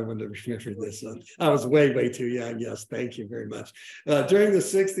remembered this. I was way too young. Yes, thank you very much. During the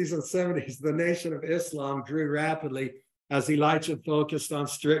 60s and 70s, the Nation of Islam grew rapidly as Elijah focused on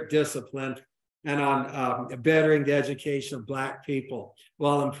strict discipline and on bettering the education of black people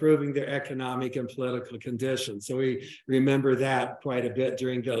while improving their economic and political conditions. So we remember that quite a bit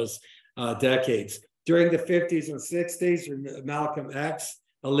during those decades. During the 50s and 60s, Malcolm X,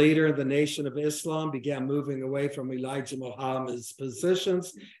 a leader in the Nation of Islam, began moving away from Elijah Muhammad's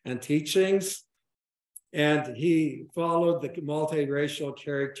positions and teachings. And he followed the multiracial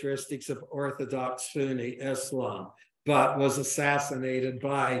characteristics of Orthodox Sunni Islam, but was assassinated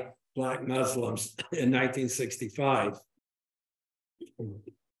by Black Muslims in 1965.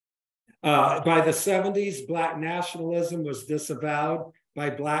 By the 70s, Black nationalism was disavowed by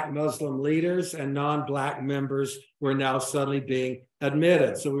Black Muslim leaders, and non-Black members were now suddenly being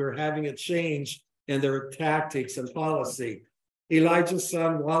admitted. So we were having a change in their tactics and policy. Elijah's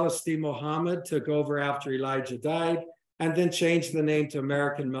son, Wallace D. Muhammad, took over after Elijah died and then changed the name to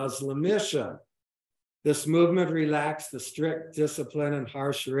American Muslim Mission. This movement relaxed the strict discipline and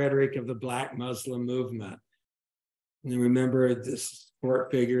harsh rhetoric of the Black Muslim movement. And remember the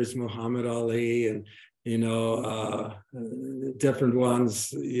sport figures, Muhammad Ali and different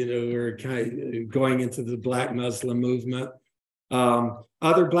ones, were kind of going into the Black Muslim movement.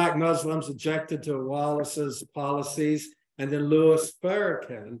 Other Black Muslims objected to Wallace's policies, and then Louis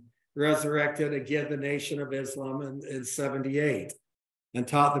Farrakhan resurrected again the Nation of Islam in 78 and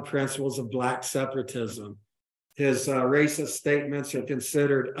taught the principles of Black separatism. His racist statements are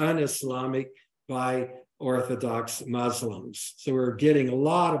considered un-Islamic by Orthodox Muslims. So we're getting a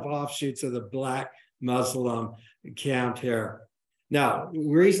lot of offshoots of the Black Muslim camp here. Now,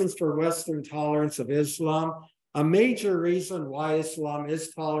 reasons for Western tolerance of Islam. A major reason why Islam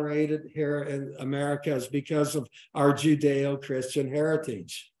is tolerated here in America is because of our Judeo-Christian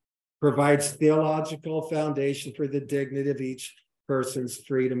heritage. Provides theological foundation for the dignity of each person's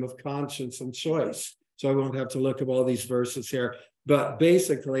freedom of conscience and choice. So I won't have to look up all these verses here, but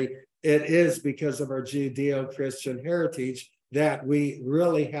basically it is because of our Judeo-Christian heritage that we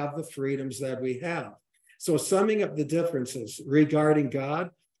really have the freedoms that we have. So summing up the differences regarding God,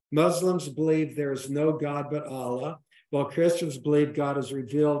 Muslims believe there is no God but Allah, while Christians believe God is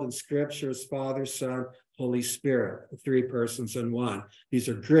revealed in Scripture as Father, Son, Holy Spirit, the three persons in one. These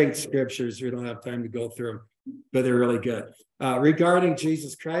are great scriptures. We don't have time to go through them, but they're really good. Regarding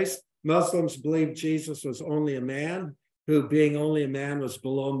Jesus Christ, Muslims believe Jesus was only a man, who being only a man was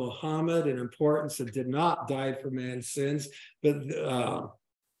below Muhammad in importance and did not die for man's sins. But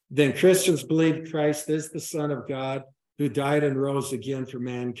then Christians believe Christ is the Son of God, who died and rose again for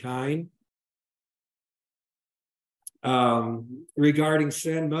mankind. Regarding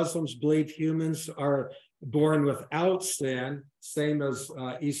sin, Muslims believe humans are born without sin, same as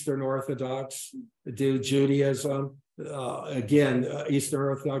Eastern Orthodox do, Judaism. Eastern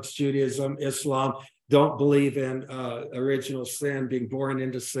Orthodox Judaism, Islam don't believe in original sin, being born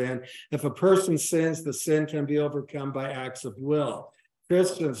into sin. If a person sins, the sin can be overcome by acts of will.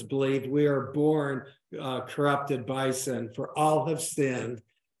 Christians believe we are born corrupted by sin, for all have sinned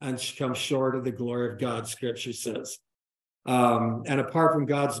and come short of the glory of God, Scripture says. And apart from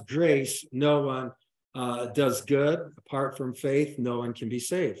God's grace, no one does good. Apart from faith, no one can be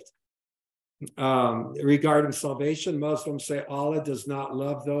saved. Regarding salvation, Muslims say Allah does not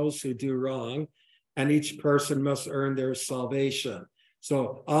love those who do wrong, and each person must earn their salvation.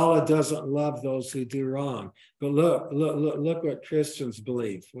 So Allah doesn't love those who do wrong. But look what Christians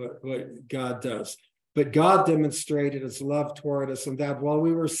believe, what God does. But God demonstrated his love toward us, and that while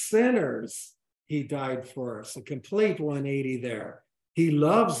we were sinners, he died for us. A complete 180 there. He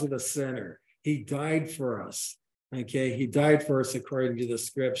loves the sinner. He died for us. Okay, he died for us according to the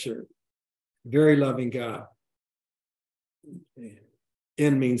Scripture. Very loving God.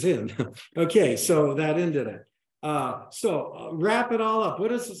 In means in. Okay, so that ended it. Wrap it all up. What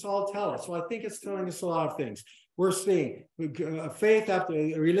does this all tell us? Well, I think it's telling us a lot of things. We're seeing faith after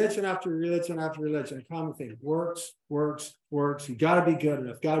religion after religion after religion. A common thing. Works. You got to be good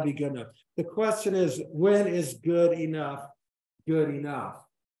enough. Got to be good enough. The question is, when is good enough good enough?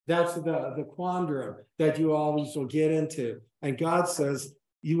 That's the quandrum that you always will get into. And God says,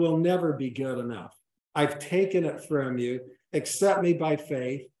 you will never be good enough. I've taken it from you. Accept me by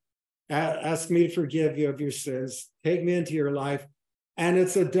faith. Ask me to forgive you of your sins. Take me into your life. And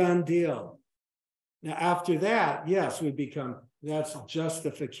it's a done deal. Now, after that, yes, that's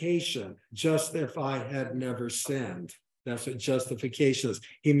justification. Just if I had never sinned. That's what justification is.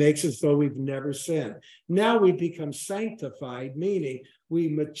 He makes it so we've never sinned. Now we become sanctified, meaning we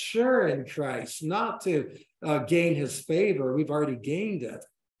mature in Christ, not to gain his favor. We've already gained it.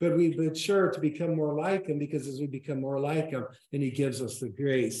 But we mature to become more like him, because as we become more like him, then he gives us the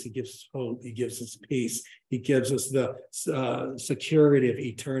grace, he gives us hope, he gives us peace, he gives us the security of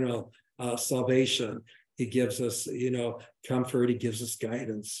eternal salvation. He gives us, comfort, he gives us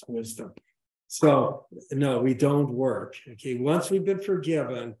guidance, wisdom. So, no, we don't work. Okay, once we've been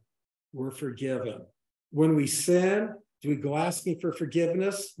forgiven, we're forgiven. When we sin, do we go asking for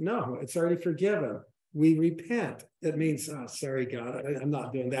forgiveness? No, it's already forgiven. We repent. It means, oh, sorry, God, I'm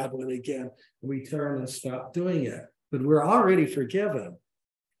not doing that one again. We turn and stop doing it. But we're already forgiven.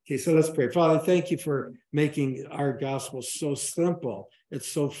 Okay, so let's pray. Father, thank you for making our gospel so simple. It's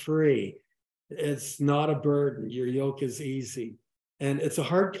so free. It's not a burden. Your yoke is easy. And it's a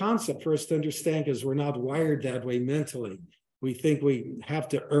hard concept for us to understand because we're not wired that way mentally. We think we have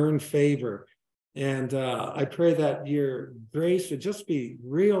to earn favor. And I pray that your grace would just be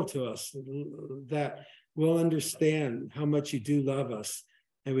real to us, that we'll understand how much you do love us,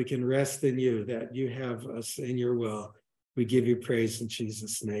 and we can rest in you, that you have us in your will. We give you praise in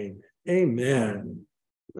Jesus' name. Amen.